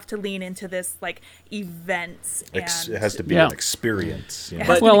they have to lean into this like events and it has to be an experience. It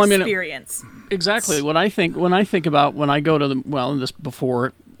has to be an experience. Exactly. When I think about when I go to this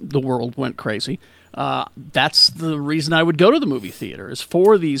before the world went crazy, that's the reason I would go to the movie theater, is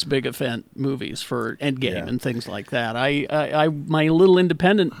for these big event movies, for Endgame and things like that. I my little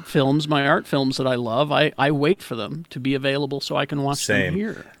independent films, my art films that I love, I wait for them to be available so I can watch them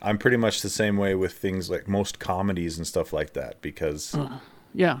here. I'm pretty much the same way with things like most comedies and stuff like that, because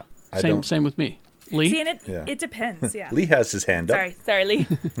same with me. Lee? See, and it depends. Yeah. Lee has his hand up. Sorry, Lee.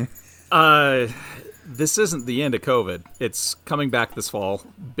 This isn't the end of COVID. It's coming back this fall,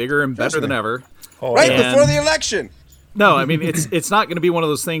 bigger and better than ever. Before the election. No, I mean it's not going to be one of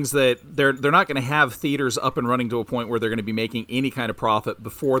those things that they're not going to have theaters up and running to a point where they're going to be making any kind of profit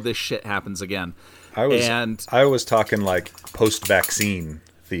before this shit happens again. I was talking like post-vaccine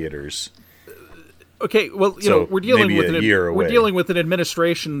theaters. Okay, well, we're dealing with an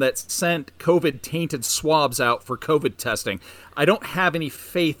administration that sent COVID-tainted swabs out for COVID testing. I don't have any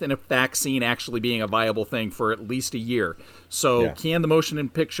faith in a vaccine actually being a viable thing for at least a year. So can the motion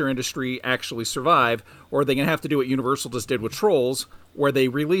and picture industry actually survive, or are they going to have to do what Universal just did with Trolls, where they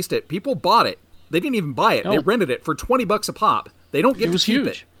released it? People bought it. They didn't even buy it. They rented it for $20 a pop. They don't get to keep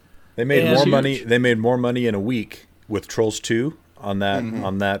it. They made more money. They made more money in a week with Trolls 2 on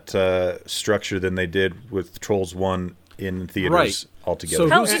that structure than they did with Trolls 1 in theaters altogether.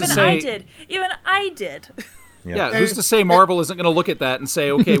 So even I did. Yeah, who's to say Marvel isn't going to look at that and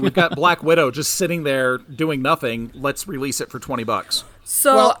say, okay, we've got Black Widow just sitting there doing nothing. Let's release it for $20.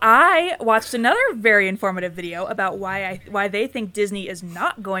 So I watched another very informative video about why they think Disney is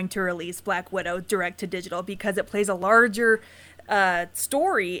not going to release Black Widow direct to digital, because it plays a larger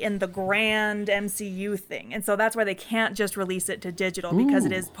story in the grand MCU thing. And so that's why they can't just release it to digital, because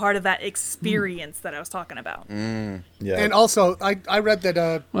it is part of that experience that I was talking about. Yeah. And also, I read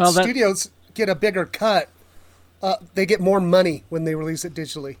that studios get a bigger cut. They get more money when they release it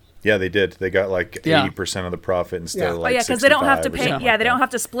digitally. Yeah, they did. They got like 80% of the profit instead of like 65%. Because they don't have to pay. They don't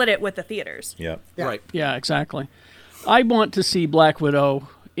have to split it with the theaters. Yeah. Right. Yeah, exactly. I want to see Black Widow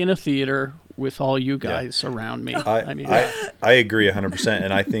in a theater with all you guys around me. I agree 100%,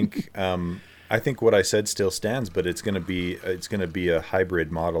 and I think what I said still stands, but it's going to be a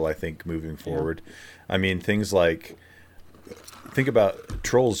hybrid model. I think moving forward. I mean, things like. Think about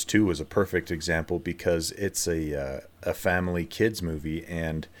Trolls 2 is a perfect example, because it's a family kids movie,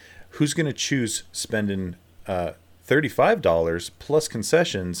 and who's going to choose spending $35 plus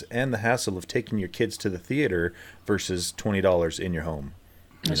concessions and the hassle of taking your kids to the theater versus $20 in your home?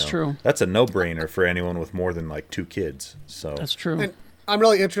 That's true. That's a no-brainer for anyone with more than like 2 kids. So that's true. And I'm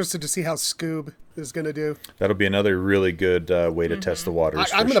really interested to see how Scoob is going to do. That'll be another really good way to test the waters.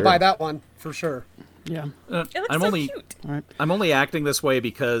 I'm going to buy that one for sure. Yeah, I'm only acting this way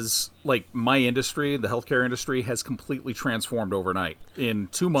because, like, my industry, the healthcare industry, has completely transformed overnight. In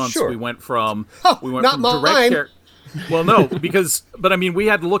 2 months, we went from direct care. Well, no, but I mean, we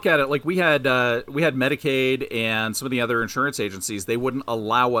had to look at it like we had Medicaid and some of the other insurance agencies. They wouldn't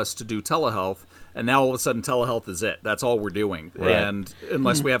allow us to do telehealth, and now all of a sudden, telehealth is it. That's all we're doing, and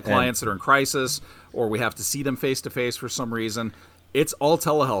unless we have clients that are in crisis or we have to see them face to face for some reason. It's all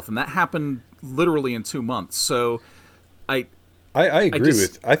telehealth, and that happened literally in 2 months. So, I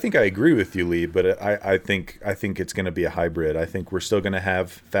think I agree with you, Lee. But I think it's going to be a hybrid. I think we're still going to have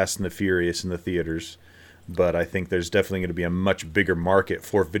Fast and the Furious in the theaters, but I think there's definitely going to be a much bigger market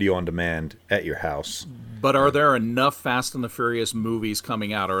for video on demand at your house. But are there enough Fast and the Furious movies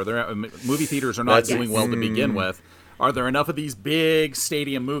coming out? Or are there movie theaters are not doing well to begin with? Are there enough of these big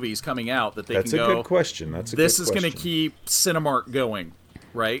stadium movies coming out that they can go? That's a good question. This is going to keep Cinemark going,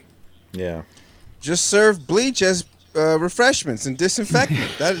 right? Yeah. Just serve bleach as refreshments and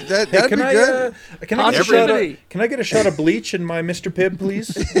disinfectant. That'd be good. Can I get a shot of bleach in my Mr. Pibb,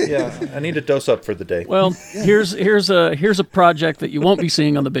 please? Yeah, I need to dose up for the day. Well, here's a project that you won't be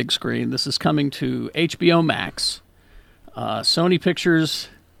seeing on the big screen. This is coming to HBO Max. Sony Pictures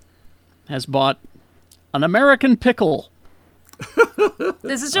has bought An American Pickle.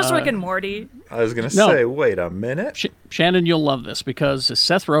 This is just Rick and Morty. I was going to say, wait a minute. Shannon, you'll love this because it's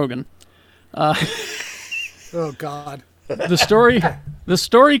Seth Rogen. Oh, God. The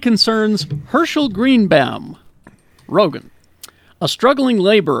story concerns Herschel Greenbaum, Rogen, a struggling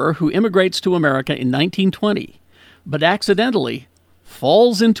laborer who immigrates to America in 1920, but accidentally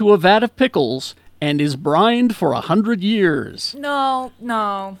falls into a vat of pickles and is brined for 100 years.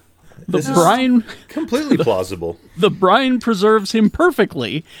 No. brine completely plausible. The brine preserves him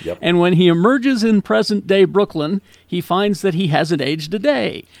perfectly, Yep. and when he emerges in present-day Brooklyn, he finds that he hasn't aged a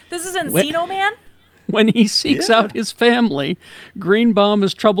day. This is Encino Man? When he seeks out his family, Greenbaum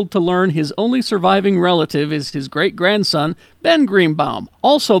is troubled to learn his only surviving relative is his great-grandson, Ben Greenbaum,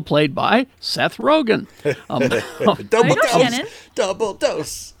 also played by Seth Rogen. Double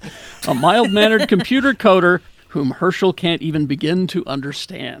dose. A mild-mannered computer coder whom Herschel can't even begin to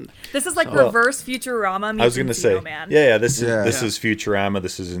understand. This is like reverse Futurama meets I was going to say, Man. this is Futurama,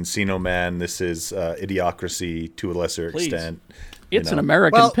 this is Encino Man, this is Idiocracy to a lesser extent. It's an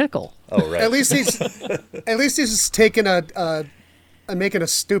American pickle. Oh, right. At least he's taking making a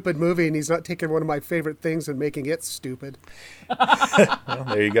stupid movie, and he's not taking one of my favorite things and making it stupid. Well,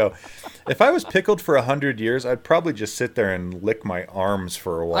 there you go. If I was pickled for 100 years, I'd probably just sit there and lick my arms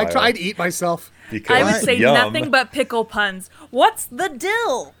for a while. I'd eat myself. Because I would say yum. nothing but pickle puns. What's the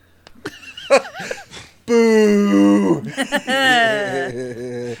dill? Boo!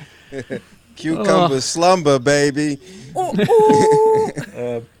 Cucumber slumber, baby. That's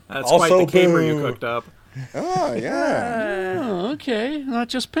quite the caper you cooked up. Oh, yeah. Oh, okay. Not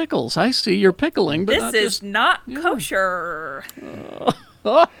just pickles. I see you're pickling, but this is not kosher.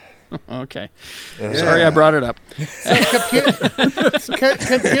 Okay. Sorry I brought it up.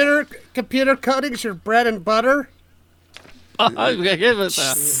 Computer coding's your bread and butter? Give it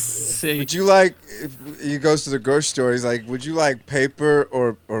see. Would you like, if he goes to the grocery store, he's like, would you like paper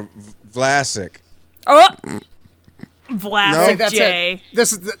or Vlasic? Oh! Vlasic No, that's J.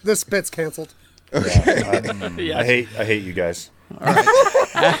 it. This bit's canceled. Okay. I hate you guys. All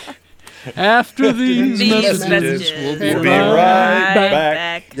right. After these messages, we'll be right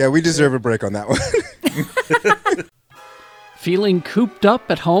back. Yeah, we deserve a break on that one. Feeling cooped up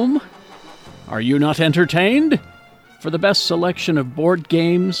at home? Are you not entertained? For the best selection of board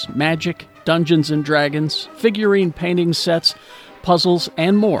games, Magic, Dungeons & Dragons, figurine painting sets, puzzles,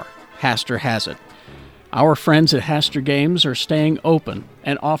 and more, Haster has it. Our friends at Haster Games are staying open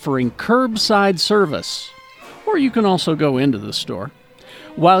and offering curbside service, or you can also go into the store.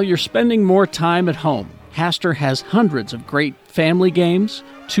 While you're spending more time at home, Haster has hundreds of great family games,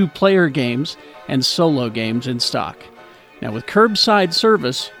 2-player games, and solo games in stock. Now, with curbside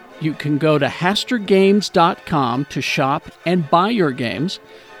service, you can go to HasterGames.com to shop and buy your games,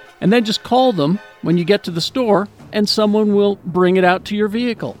 and then just call them when you get to the store, and someone will bring it out to your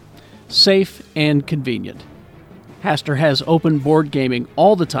vehicle. Safe and convenient. Haster has open board gaming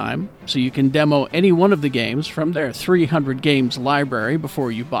all the time, so you can demo any one of the games from their 300 games library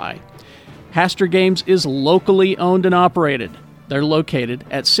before you buy. Haster Games is locally owned and operated. They're located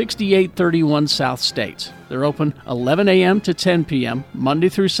at 6831 South State. They're open 11 a.m. to 10 p.m. Monday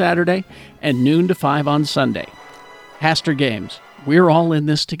through Saturday and noon to 5 on Sunday. Haster Games. We're all in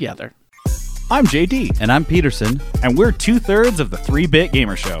this together. I'm JD. And I'm Peterson. And we're 2/3 of the 3-Bit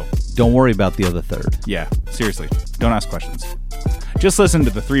Gamer Show. Don't worry about the other third. Yeah, seriously. Don't ask questions. Just listen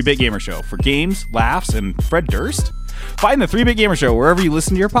to the 3-Bit Gamer Show for games, laughs, and Fred Durst. Find the 3-Bit Gamer Show wherever you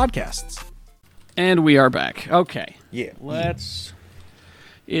listen to your podcasts. And we are back. Okay. Yeah.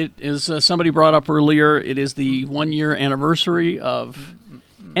 It is, somebody brought up earlier, it is the 1-year anniversary of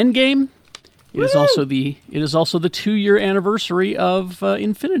Endgame. It is also the 2-year anniversary of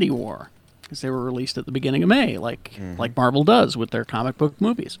Infinity War, because they were released at the beginning of May, like Marvel does with their comic book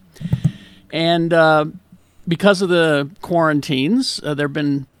movies. And because of the quarantines, there have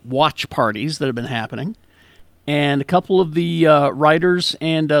been watch parties that have been happening. And a couple of the writers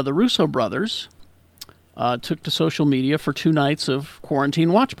and the Russo brothers took to social media for 2 nights of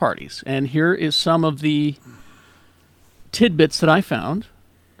quarantine watch parties. And here is some of the tidbits that I found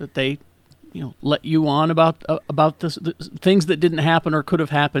that they let you on about the things that didn't happen or could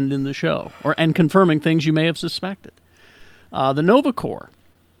have happened in the show, and confirming things you may have suspected. The Nova Corps,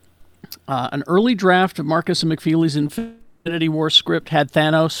 an early draft of Marcus and McFeely's Infinity War script had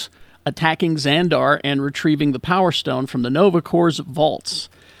Thanos attacking Xandar and retrieving the Power Stone from the Nova Corps' vaults.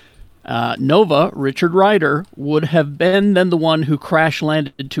 Nova, Richard Rider, would have been then the one who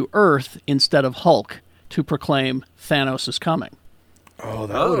crash-landed to Earth instead of Hulk to proclaim Thanos is coming. Oh,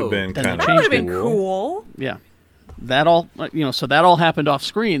 that would have been kind of That would have been cool. Yeah. That all, so that all happened off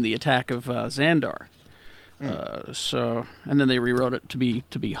screen, the attack of Xandar. And then they rewrote it to be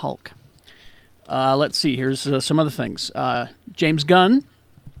Hulk. Let's see, here's some other things. James Gunn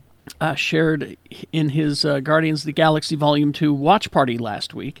shared in his Guardians of the Galaxy Volume 2 watch party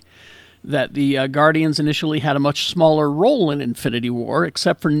last week that the Guardians initially had a much smaller role in Infinity War,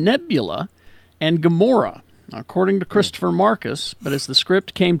 except for Nebula and Gamora, according to Christopher Marcus. But as the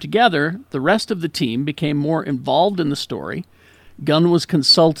script came together, the rest of the team became more involved in the story. Gunn was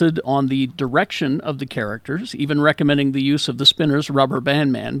consulted on the direction of the characters, even recommending the use of the Spinners' Rubber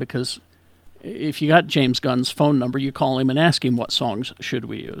Band Man, because if you got James Gunn's phone number, you call him and ask him what songs should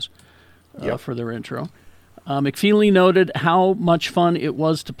we use for their intro. McFeely noted how much fun it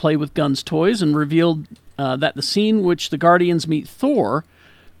was to play with Gunn's toys and revealed that the scene which the Guardians meet Thor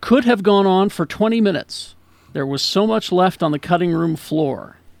could have gone on for 20 minutes. There was so much left on the cutting room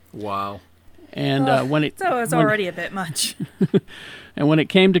floor. Wow. And it's already a bit much. And when it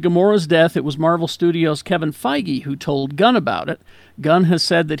came to Gamora's death, it was Marvel Studios' Kevin Feige who told Gunn about it. Gunn has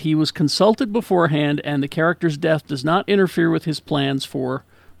said that he was consulted beforehand, and the character's death does not interfere with his plans for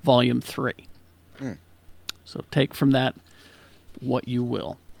Volume 3. So take from that what you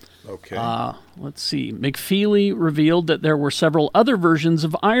will. Okay. Let's see. McFeely revealed that there were several other versions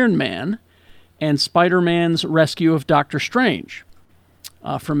of Iron Man and Spider-Man's rescue of Doctor Strange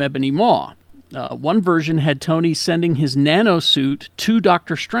from Ebony Maw. One version had Tony sending his nanosuit to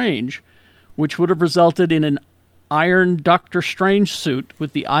Doctor Strange, which would have resulted in an iron Doctor Strange suit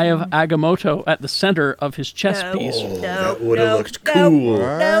with the Eye of Agamotto at the center of his chest piece. That would have looked cool.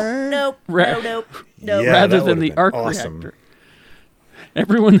 Nope. Rather than the arc reactor.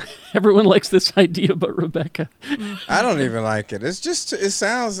 Everyone likes this idea but Rebecca. I don't even like it. It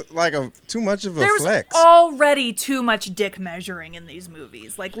sounds like too much of a flex. There's already too much dick measuring in these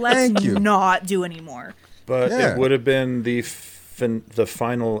movies. Like, let's not do any more. But it would have been the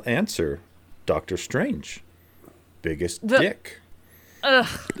final answer. Doctor Strange. Biggest dick. Ugh,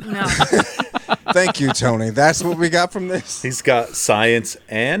 no. Thank you, Tony. That's what we got from this. He's got science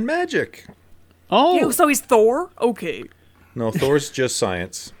and magic. Oh. So he's Thor? Okay. No, Thor's just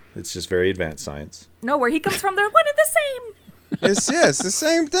science. It's just very advanced science. No, where he comes from, they're one and the same. It's the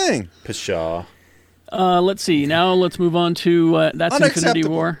same thing. Pshaw. Let's see. Now let's move on to that's Infinity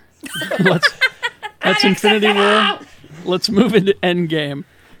War. That's Infinity War. Let's move into Endgame.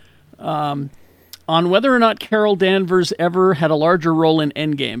 On whether or not Carol Danvers ever had a larger role in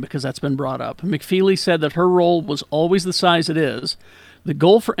Endgame, because that's been brought up. McFeely said that her role was always the size it is. The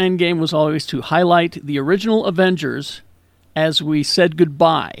goal for Endgame was always to highlight the original Avengers as we said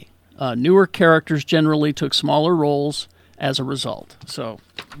goodbye. Newer characters generally took smaller roles as a result. So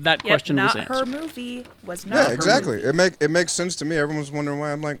that question was answered. Her movie was not. Yeah, exactly. It makes sense to me. Everyone's wondering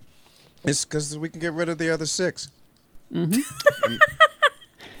why. I'm like, it's because we can get rid of the other 6. Mm-hmm.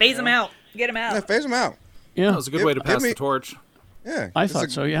 Phase them out. Get them out. Yeah, phase them out. Yeah, that was a good way to pass the torch. Yeah, I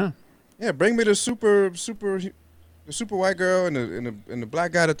thought so. Yeah. Yeah, bring me the super white girl and the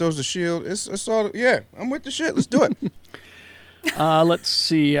black guy that throws the shield. It's all. Yeah, I'm with the shit. Let's do it. Let's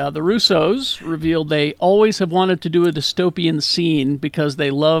see. The Russos revealed they always have wanted to do a dystopian scene because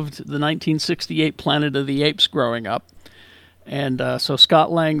they loved the 1968 Planet of the Apes growing up. And so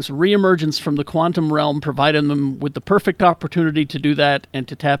Scott Lang's reemergence from the quantum realm provided them with the perfect opportunity to do that and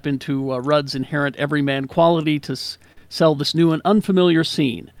to tap into Rudd's inherent everyman quality to sell this new and unfamiliar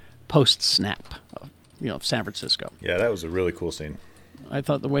scene post-snap of San Francisco. Yeah, that was a really cool scene. I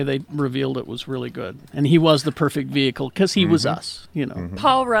thought the way they revealed it was really good. And he was the perfect vehicle because he was us,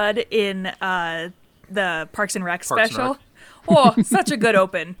 Paul Rudd in the Parks and Rec special. Oh, such a good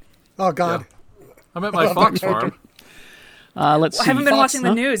open. Oh, God. Yeah. I'm at my Fox farm. Let's see. I haven't been watching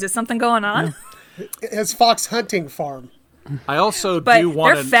the news. Is something going on? It's Fox Hunting Farm. I also but do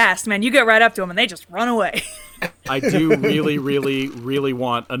want they're fast, man. You get right up to them and they just run away. I do really, really, really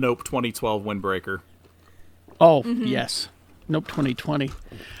want a Nope 2012 windbreaker. Oh, yes. Nope 2020.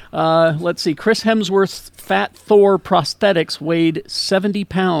 Let's see. Chris Hemsworth's Fat Thor prosthetics weighed 70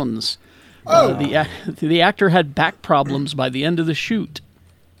 pounds. The actor had back problems by the end of the shoot.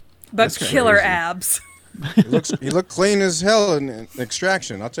 But that's killer crazy. Abs. He looked clean as hell in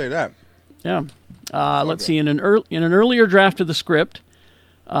Extraction. I'll tell you that. Yeah. Let's see. In an earlier draft of the script,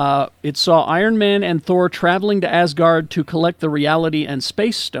 it saw Iron Man and Thor traveling to Asgard to collect the reality and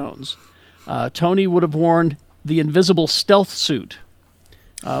space stones. Tony would have worn the invisible stealth suit,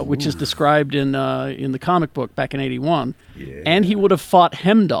 which is described in the comic book back in '81, and he would have fought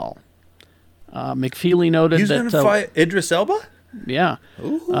Heimdall. McFeely noted He's going to fight Idris Elba. Yeah.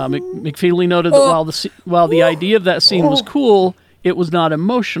 McFeely noted that while the idea of that scene was cool, it was not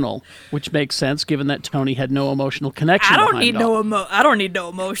emotional, which makes sense given that Tony had no emotional connection. I don't need no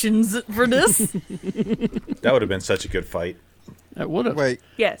emotions for this. That would have been such a good fight. It would have. Wait.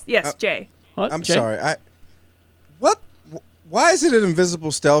 Yes, Jay. What? I'm Jay? sorry. What? Why is it an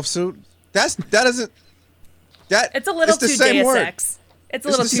invisible stealth suit? It's a little too Deus Ex. It's a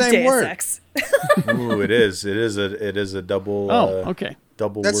little too Deus Ex. Ooh, it is. It is a double. Okay.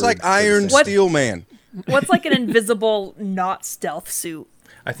 Double. That's like Iron Steel Man. What's like an invisible, not stealth suit?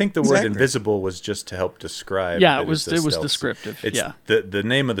 I think the word invisible was just to help describe. Yeah, it was descriptive. The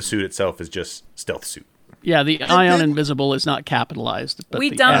name of the suit itself is just stealth suit. Yeah, the Ion Invisible is not capitalized. But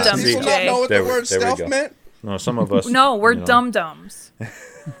we dum-dums. People not know what the word stealth meant? No, some of us. No, we're dum-dums.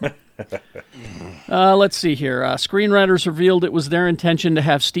 Let's see here. Screenwriters revealed it was their intention to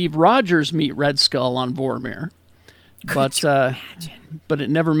have Steve Rogers meet Red Skull on Vormir. But it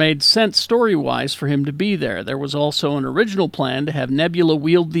never made sense story-wise for him to be there. There was also an original plan to have Nebula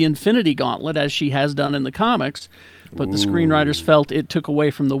wield the Infinity Gauntlet as she has done in the comics, but the screenwriters felt it took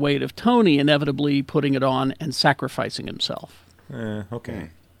away from the weight of Tony inevitably putting it on and sacrificing himself. Okay.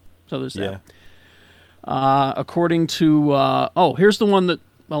 So there's that. According to... here's the one that...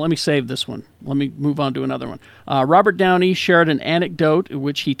 Well, let me save this one. Let me move on to another one. Robert Downey shared an anecdote in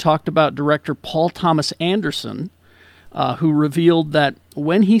which he talked about director Paul Thomas Anderson, who revealed that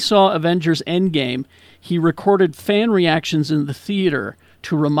when he saw Avengers Endgame, he recorded fan reactions in the theater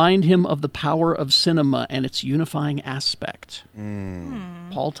to remind him of the power of cinema and its unifying aspect.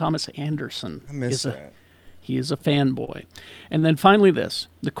 Paul Thomas Anderson. I miss that. He is a fanboy. And then finally this.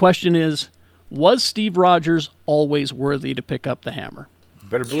 The question is, was Steve Rogers always worthy to pick up the hammer?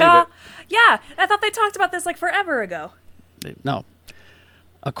 Better believe it. Yeah, I thought they talked about this like forever ago. No.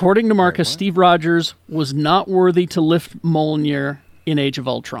 According to Marcus, Steve Rogers was not worthy to lift Mjolnir in Age of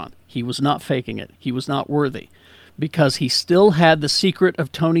Ultron. He was not faking it. He was not worthy because he still had the secret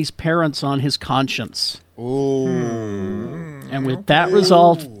of Tony's parents on his conscience. Ooh. And with that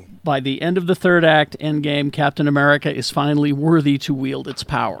result, by the end of the third act, Endgame, Captain America is finally worthy to wield its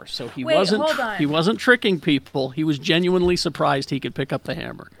power. So he wasn't tricking people. He was genuinely surprised he could pick up the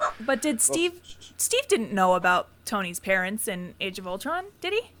hammer. But did Steve didn't know about Tony's parents in Age of Ultron,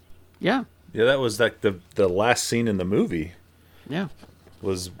 did he? Yeah. Yeah, that was like the last scene in the movie. Yeah.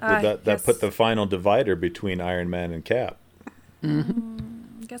 Was that put the final divider between Iron Man and Cap. I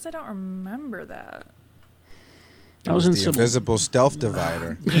guess I don't remember that. That was the invisible stealth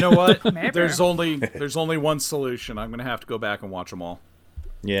divider. You know what? There's only one solution. I'm gonna have to go back and watch them all.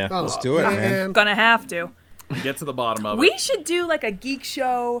 Yeah, let's do it, man. Gonna have to. Get to the bottom of it. We should do like a geek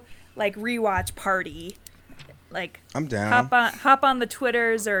show, like rewatch party. Like I'm down. Hop on the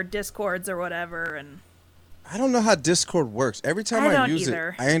Twitters or Discords or whatever, and I don't know how Discord works. Every time I use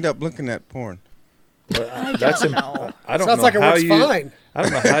it, I end up looking at porn. I don't know. I don't Sounds know like it how works fine. I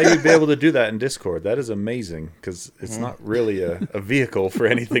don't know how you'd be able to do that in Discord. That is amazing because it's not really a vehicle for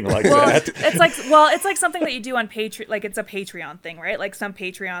anything like that. It's like something that you do on Patreon. Like it's a Patreon thing, right? Like some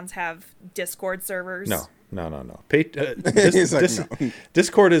Patreons have Discord servers. No.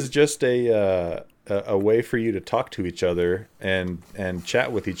 Discord is just a way for you to talk to each other and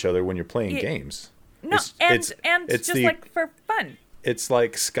chat with each other when you're playing games. No, it's just like for fun. It's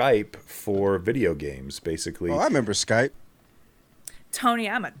like Skype for video games, basically. Oh, I remember Skype. Tony,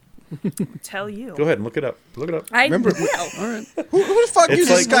 I'm gonna tell you. Go ahead and look it up. I remember. Will. All right. Who the fuck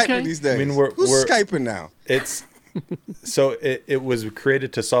uses Skype these days? I mean, Who's Skyping now? It's so it was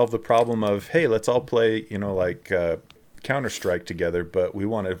created to solve the problem of, hey, let's all play, like Counter-Strike together, but we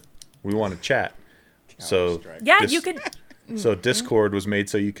want to chat. So yeah, you could. So Discord was made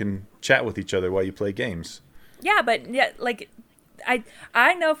so you can chat with each other while you play games. Yeah, but like.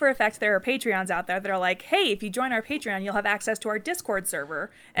 I know for a fact there are Patreons out there that are like, hey, if you join our Patreon, you'll have access to our Discord server,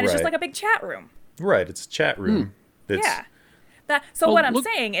 and it's just like a big chat room. Right, it's a chat room. Yeah. What I'm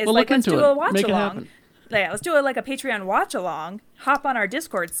saying is, let's do a watch along. Yeah, let's do a Patreon watch along. Hop on our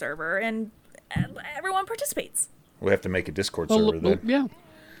Discord server, and everyone participates. We have to make a Discord server then.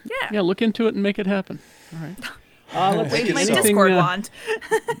 Yeah. Look into it and make it happen. All right. Let's wave my Discord wand.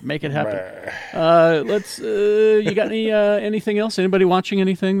 Make it happen. You got anything else? Anybody watching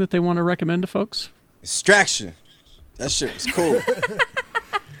anything that they want to recommend to folks? Extraction. That shit was cool.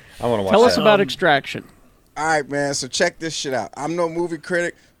 I want to watch Tell us about Extraction. All right, man. So check this shit out. I'm no movie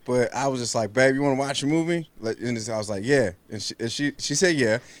critic, but I was just like, babe, you want to watch a movie? And I was like, yeah. And she said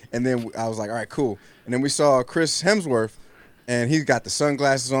yeah. And then I was like, all right, cool. And then we saw Chris Hemsworth. And he's got the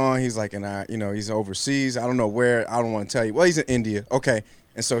sunglasses on. He's like he's overseas. I don't know where. I don't want to tell you. Well, he's in India. Okay.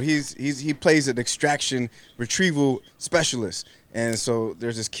 And so he plays an extraction retrieval specialist. And so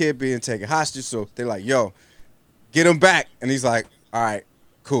there's this kid being taken hostage. So they're like, yo, get him back. And he's like, all right,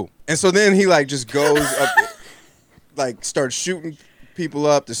 cool. And so then he just goes up, starts shooting people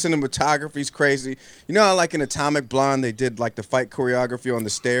up. The cinematography's crazy. You know how in Atomic Blonde they did the fight choreography on the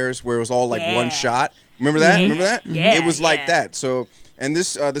stairs where it was all one shot? Remember that? Mm-hmm. Remember that? Yeah. It was like that. So, and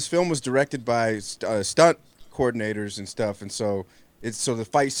this film was directed by stunt coordinators and stuff, and so the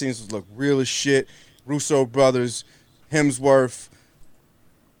fight scenes look real as shit. Russo brothers, Hemsworth,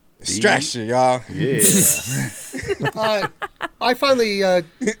 Extraction, y'all. Yeah. I finally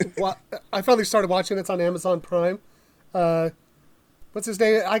started watching. It's on Amazon Prime. What's his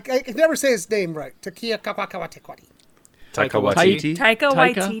name? I can never say his name right. Taika Waititi. Taika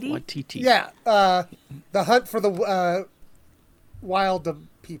Waititi. Yeah. The Hunt for the Wild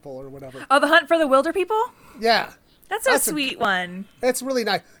People or whatever. Oh, The Hunt for the Wilder People? Yeah. That's a sweet one. It's really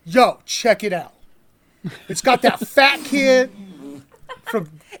nice. Yo, check it out. It's got that fat kid from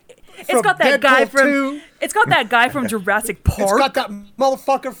It's got that guy Deadpool 2. It's got that guy from Jurassic Park. It's got that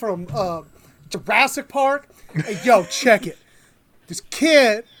motherfucker from Jurassic Park. Hey, yo, check it. This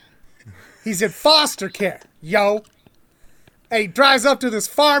kid, he's in foster care, yo. And he drives up to this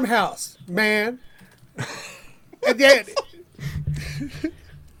farmhouse, man. And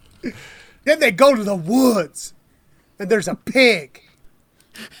then they go to the woods. And there's a pig.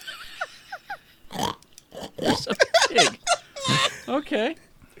 There's a pig. Okay.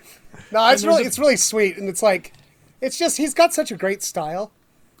 No, it's really sweet, and it's like, it's just he's got such a great style,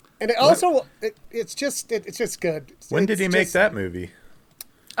 and it also it's just good. When did he make that movie?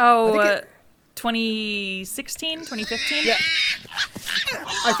 Oh, 2016, 2015. Yeah.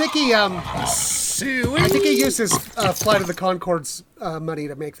 I think he used his Flight of the Conchords money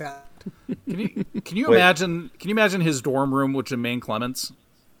to make that. Can you imagine his dorm room with Jermaine Clements?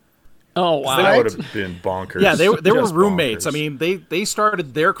 Oh wow, that would have been bonkers. Yeah, they were roommates. Bonkers. I mean, they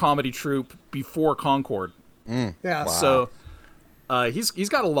started their comedy troupe before Concord. Yeah. Wow. So he's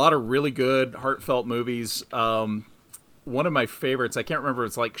got a lot of really good heartfelt movies. One of my favorites, I can't remember,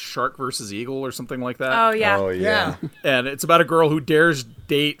 it's like Shark versus Eagle or something like that. Oh yeah. Oh yeah. And it's about a girl who dares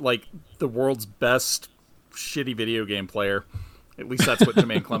date like the world's best shitty video game player. At least that's what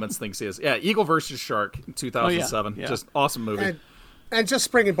Jermaine Clements thinks he is. Yeah, Eagle versus Shark in 2007. Yeah. Just awesome movie. And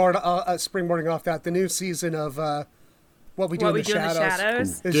just springboarding off that, the new season of What We Do in the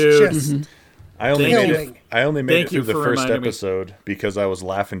Shadows. Dude. Just I only made it through the first reminding me. episode because I was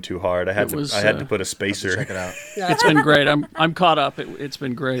laughing too hard. I had to put a spacer. Check it out. Yeah. It's been great. I'm caught up. It's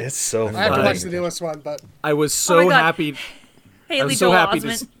been great. It's so I have to funny. watch the newest one, but I was so happy. Haley I was so Joel happy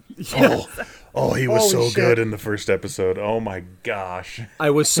Osment. Oh, he was Holy so shit. good in the first episode. Oh my gosh. I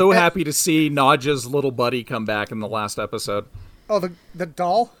was so happy to see Nadja's little buddy come back in the last episode. oh, the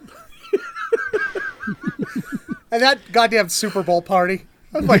doll, and that goddamn Super Bowl party.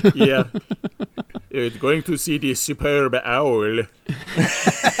 I was like, Yeah. Going to see the superb owl.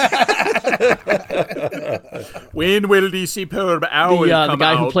 When will the superb owl come the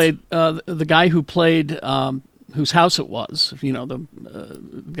guy out? who played whose house it was,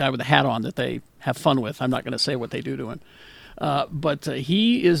 the guy with the hat on that they have fun with. I'm not going to say what they do to him, but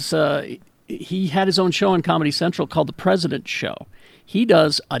he had his own show on Comedy Central called The President Show. He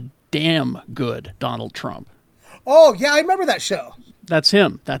does a damn good Donald Trump. oh yeah, I remember that show. That's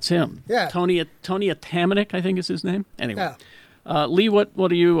him. Yeah. Tony Atamanuik, I think is his name. Anyway, Yeah. Lee, what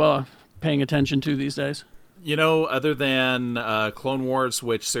are you paying attention to these days? You know, other than Clone Wars,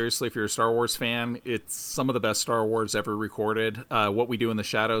 which seriously, if you're a Star Wars fan, it's some of the best Star Wars ever recorded. What We Do in the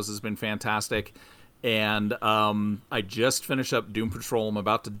Shadows has been fantastic. And I just finished up Doom Patrol. I'm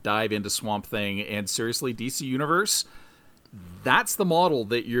about to dive into Swamp Thing. And seriously, DC Universe, that's the model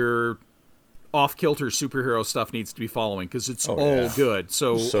that your off-kilter superhero stuff needs to be following, because it's all good.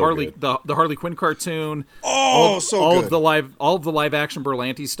 So Harley, good. the Harley Quinn cartoon, Oh, all good. of the live action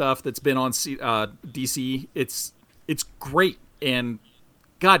Berlanti stuff that's been on DC, it's great. And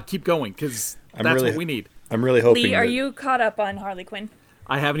God, keep going, because that's what we need. I'm really hoping. Lee, are you caught up on Harley Quinn?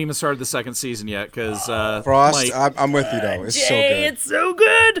 I haven't even started the second season yet, because Frost, I'm with you though. It's so Jay, good. it's so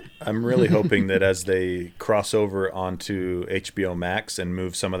good. I'm really hoping that as they cross over onto HBO Max and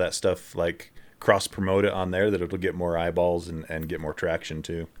move some of that stuff, like cross promote it on there, that it'll get more eyeballs and get more traction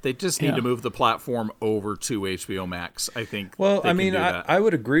too. they just need to move the platform over to HBO Max, I think. Well, they I can mean, do that. I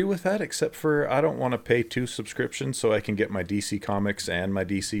would agree with that, except for I don't want to pay 2 subscriptions so I can get my DC comics and my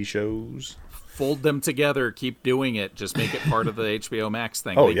DC shows. Fold them together, keep doing it, just make it part of the HBO Max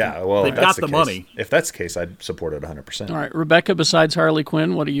thing. Oh, They yeah. can- Well, they've if that's got the case- money. If that's the case, I'd support it 100%. All right, Rebecca, besides Harley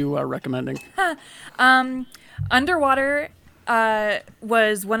Quinn, what are you recommending? Underwater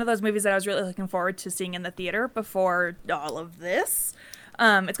was one of those movies that I was really looking forward to seeing in the theater before all of this.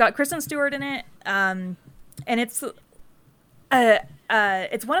 It's got Kristen Stewart in it, and it's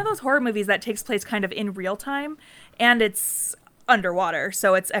one of those horror movies that takes place kind of in real time, and it's underwater,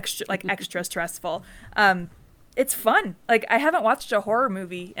 so it's extra stressful. It's fun. Like, I haven't watched a horror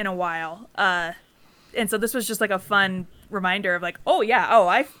movie in a while, and so this was just like a fun reminder of like,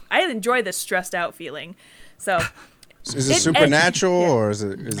 I enjoy this stressed out feeling. So Is it supernatural or is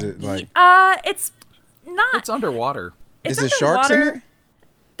it like? it's not. It's underwater. It's Is it sharks in underwater. it?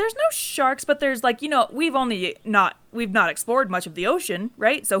 there's no sharks, but there's like, we've not explored much of the ocean,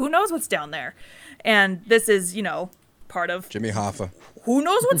 right? So who knows what's down there? And this is, part of Jimmy Hoffa. Who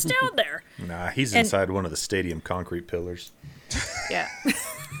knows what's down there? Nah, he's inside one of the stadium concrete pillars. Yeah.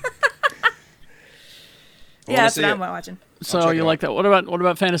 Yeah, that's what I'm watching. So you like that? What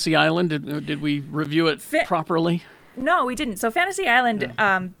about Fantasy Island? Did we review it properly? No, we didn't. So Fantasy Island,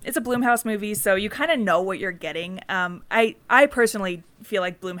 it's a Blumhouse movie, so you kind of know what you're getting. I personally feel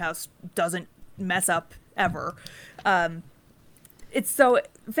like Blumhouse doesn't mess up ever. Fantasy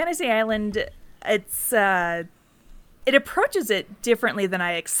Island, it approaches it differently than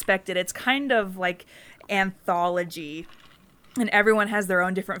I expected. It's kind of like anthology, and everyone has their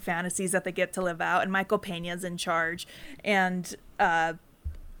own different fantasies that they get to live out, and Michael Peña's in charge, and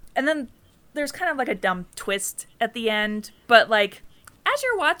then there's kind of like a dumb twist at the end, but like as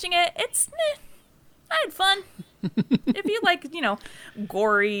you're watching it, it's I had fun. If you like,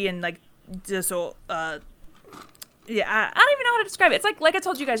 gory and like just I don't even know how to describe it. It's like I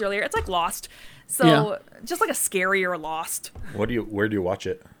told you guys earlier, it's like Lost. So just like a scarier Lost. Where do you watch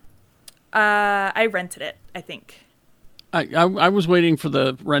it? I rented it, I think. I was waiting for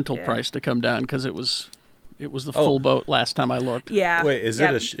the rental price to come down because it was the full boat last time I looked. Yeah. Wait, is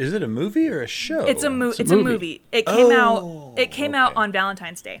it a movie or a show? It's a movie. It came out on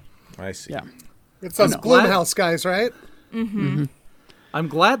Valentine's Day. I see. Yeah. It's those Blumhouse guys, right? Mm-hmm. I'm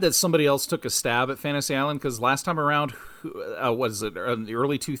glad that somebody else took a stab at Fantasy Island, because last time around, was it in the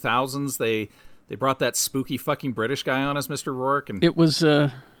early 2000s? They brought that spooky fucking British guy on as Mr. Rourke, and it was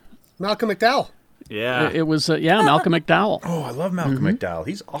Malcolm McDowell. Yeah, it was Malcolm McDowell. Oh, I love Malcolm McDowell.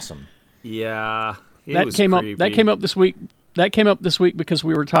 He's awesome. Yeah, that came up this week. That came up this week because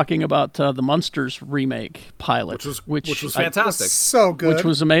we were talking about the Munsters remake pilot, which was fantastic, so good, which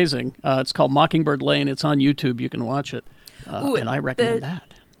was amazing. It's called Mockingbird Lane. It's on YouTube. You can watch it, and I recommend that.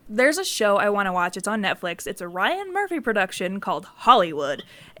 There's a show I want to watch. It's on Netflix. It's a Ryan Murphy production called Hollywood,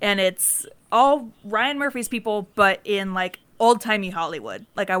 and it's all Ryan Murphy's people, but in like old-timey Hollywood.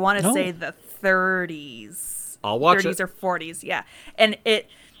 Like I want to say the 30s. I'll watch 30s it. or 40s, yeah. And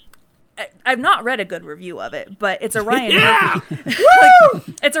I've not read a good review of it, but it's a Ryan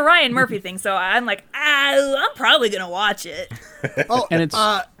Murphy. It's a Ryan Murphy thing, so I'm like, I'm probably gonna watch it. Oh, and it's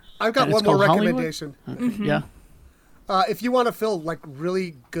I've got one more recommendation. Mm-hmm. Yeah. If you want to feel like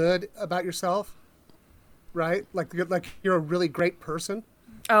really good about yourself, right? Like you're a really great person.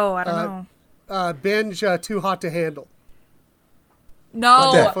 Oh, I don't know. Binge Too Hot to Handle.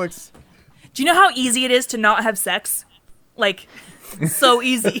 No. Netflix. Do you know how easy it is to not have sex? Like, so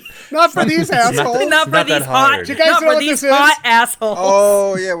easy. Not for these assholes. Not for these hot. Do you guys not know for what these this is? hot assholes.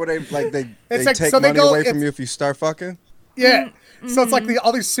 Oh yeah, where they take money away from you if you start fucking. Yeah. So it's like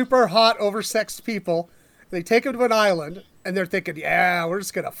all these super hot, oversexed people. They take them to an island, and they're thinking, "Yeah, we're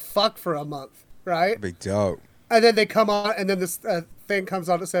just gonna fuck for a month, right?" Big dope. And then they come on, and then this thing comes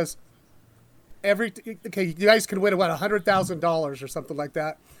on that says, you guys can win about $100,000 or something like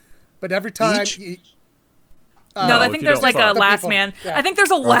that, but every time." No, I think there's like a last man. Yeah. I think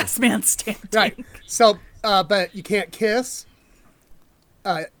there's a last man standing. Right. So, but you can't kiss.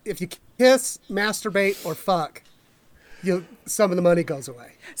 If you kiss, masturbate, or fuck, some of the money goes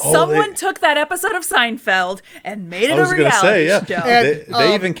away. Someone took that episode of Seinfeld and made it a reality show. And,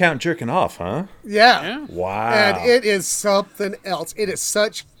 they even count jerking off, huh? Yeah. Wow. And it is something else. It is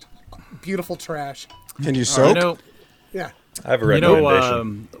such beautiful trash. Can you soak? Yeah. I have a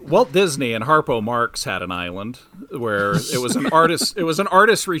recommendation. Walt Disney and Harpo Marx had an island where it was an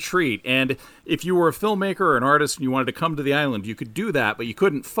artist retreat, and if you were a filmmaker or an artist and you wanted to come to the island, you could do that, but you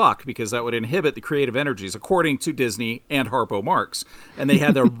couldn't fuck because that would inhibit the creative energies, according to Disney and Harpo Marx. And they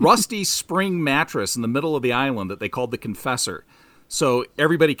had a rusty spring mattress in the middle of the island that they called the Confessor, so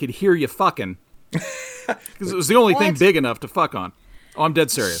everybody could hear you fucking, because it was the only thing big enough to fuck on. Oh, I'm dead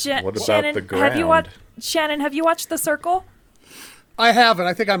serious. What about Shannon, the ground? Shannon, have you watched The Circle? I haven't.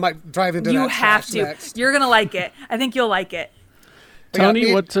 I think I might drive into that. You have to. Next. You're going to like it. I think you'll like it.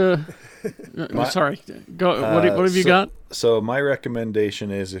 Tony, what... sorry. Go. What have you got? So my recommendation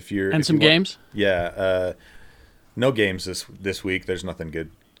is if you're... And some games? Yeah. No games this week. There's nothing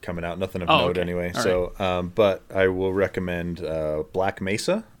good coming out. Nothing of note anyway. All so, right. But I will recommend Black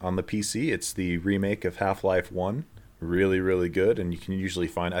Mesa on the PC. It's the remake of Half-Life 1. Really, really good. And you can usually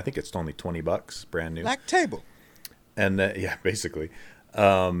find... I think it's only $20, brand new. Black Table. And yeah, basically,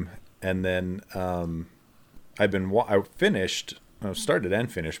 and then I started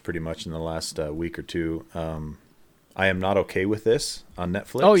and finished pretty much in the last week or two. I Am Not Okay With This on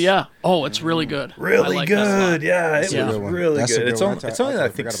Netflix. Oh yeah. Oh, it's really good. Really like good. Yeah, it was really That's a good. good one. It's only I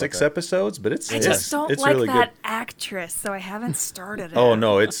think 6 episodes, but it's I just don't like really that good. actress, so I haven't started it. Oh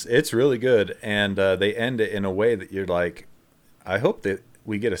no, it's really good, and they end it in a way that you're like, I hope that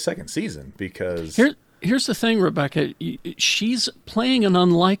we get a second season because here's the thing, Rebecca. She's playing an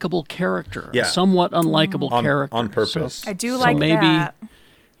unlikable character, Yeah. a somewhat unlikable character on purpose. I do So like maybe, that.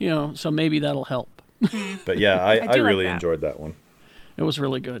 So maybe that'll help. But yeah, I do like really that. enjoyed that one. It was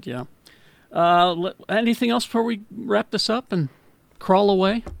really good. Yeah. Anything else before we wrap this up and crawl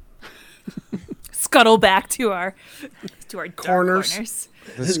away? Scuttle back to our dark Corners. corners.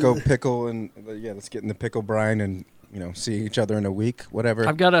 Let's go pickle and let's get in the pickle brine and see each other in a week, whatever.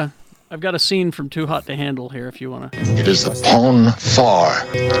 I've got a scene from Too Hot to Handle here if you want to. It is the pawn far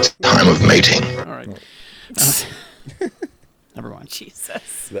time of mating. All right. Never mind.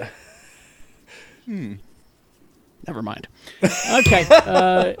 Jesus. Never mind. Okay.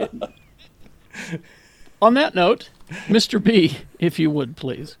 On that note, Mr. B, if you would,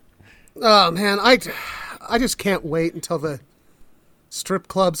 please. Oh, man, I just can't wait until the strip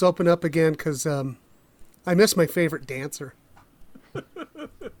clubs open up again because I miss my favorite dancer.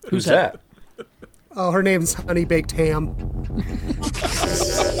 Who's that? Oh, her name's Honey Baked Ham.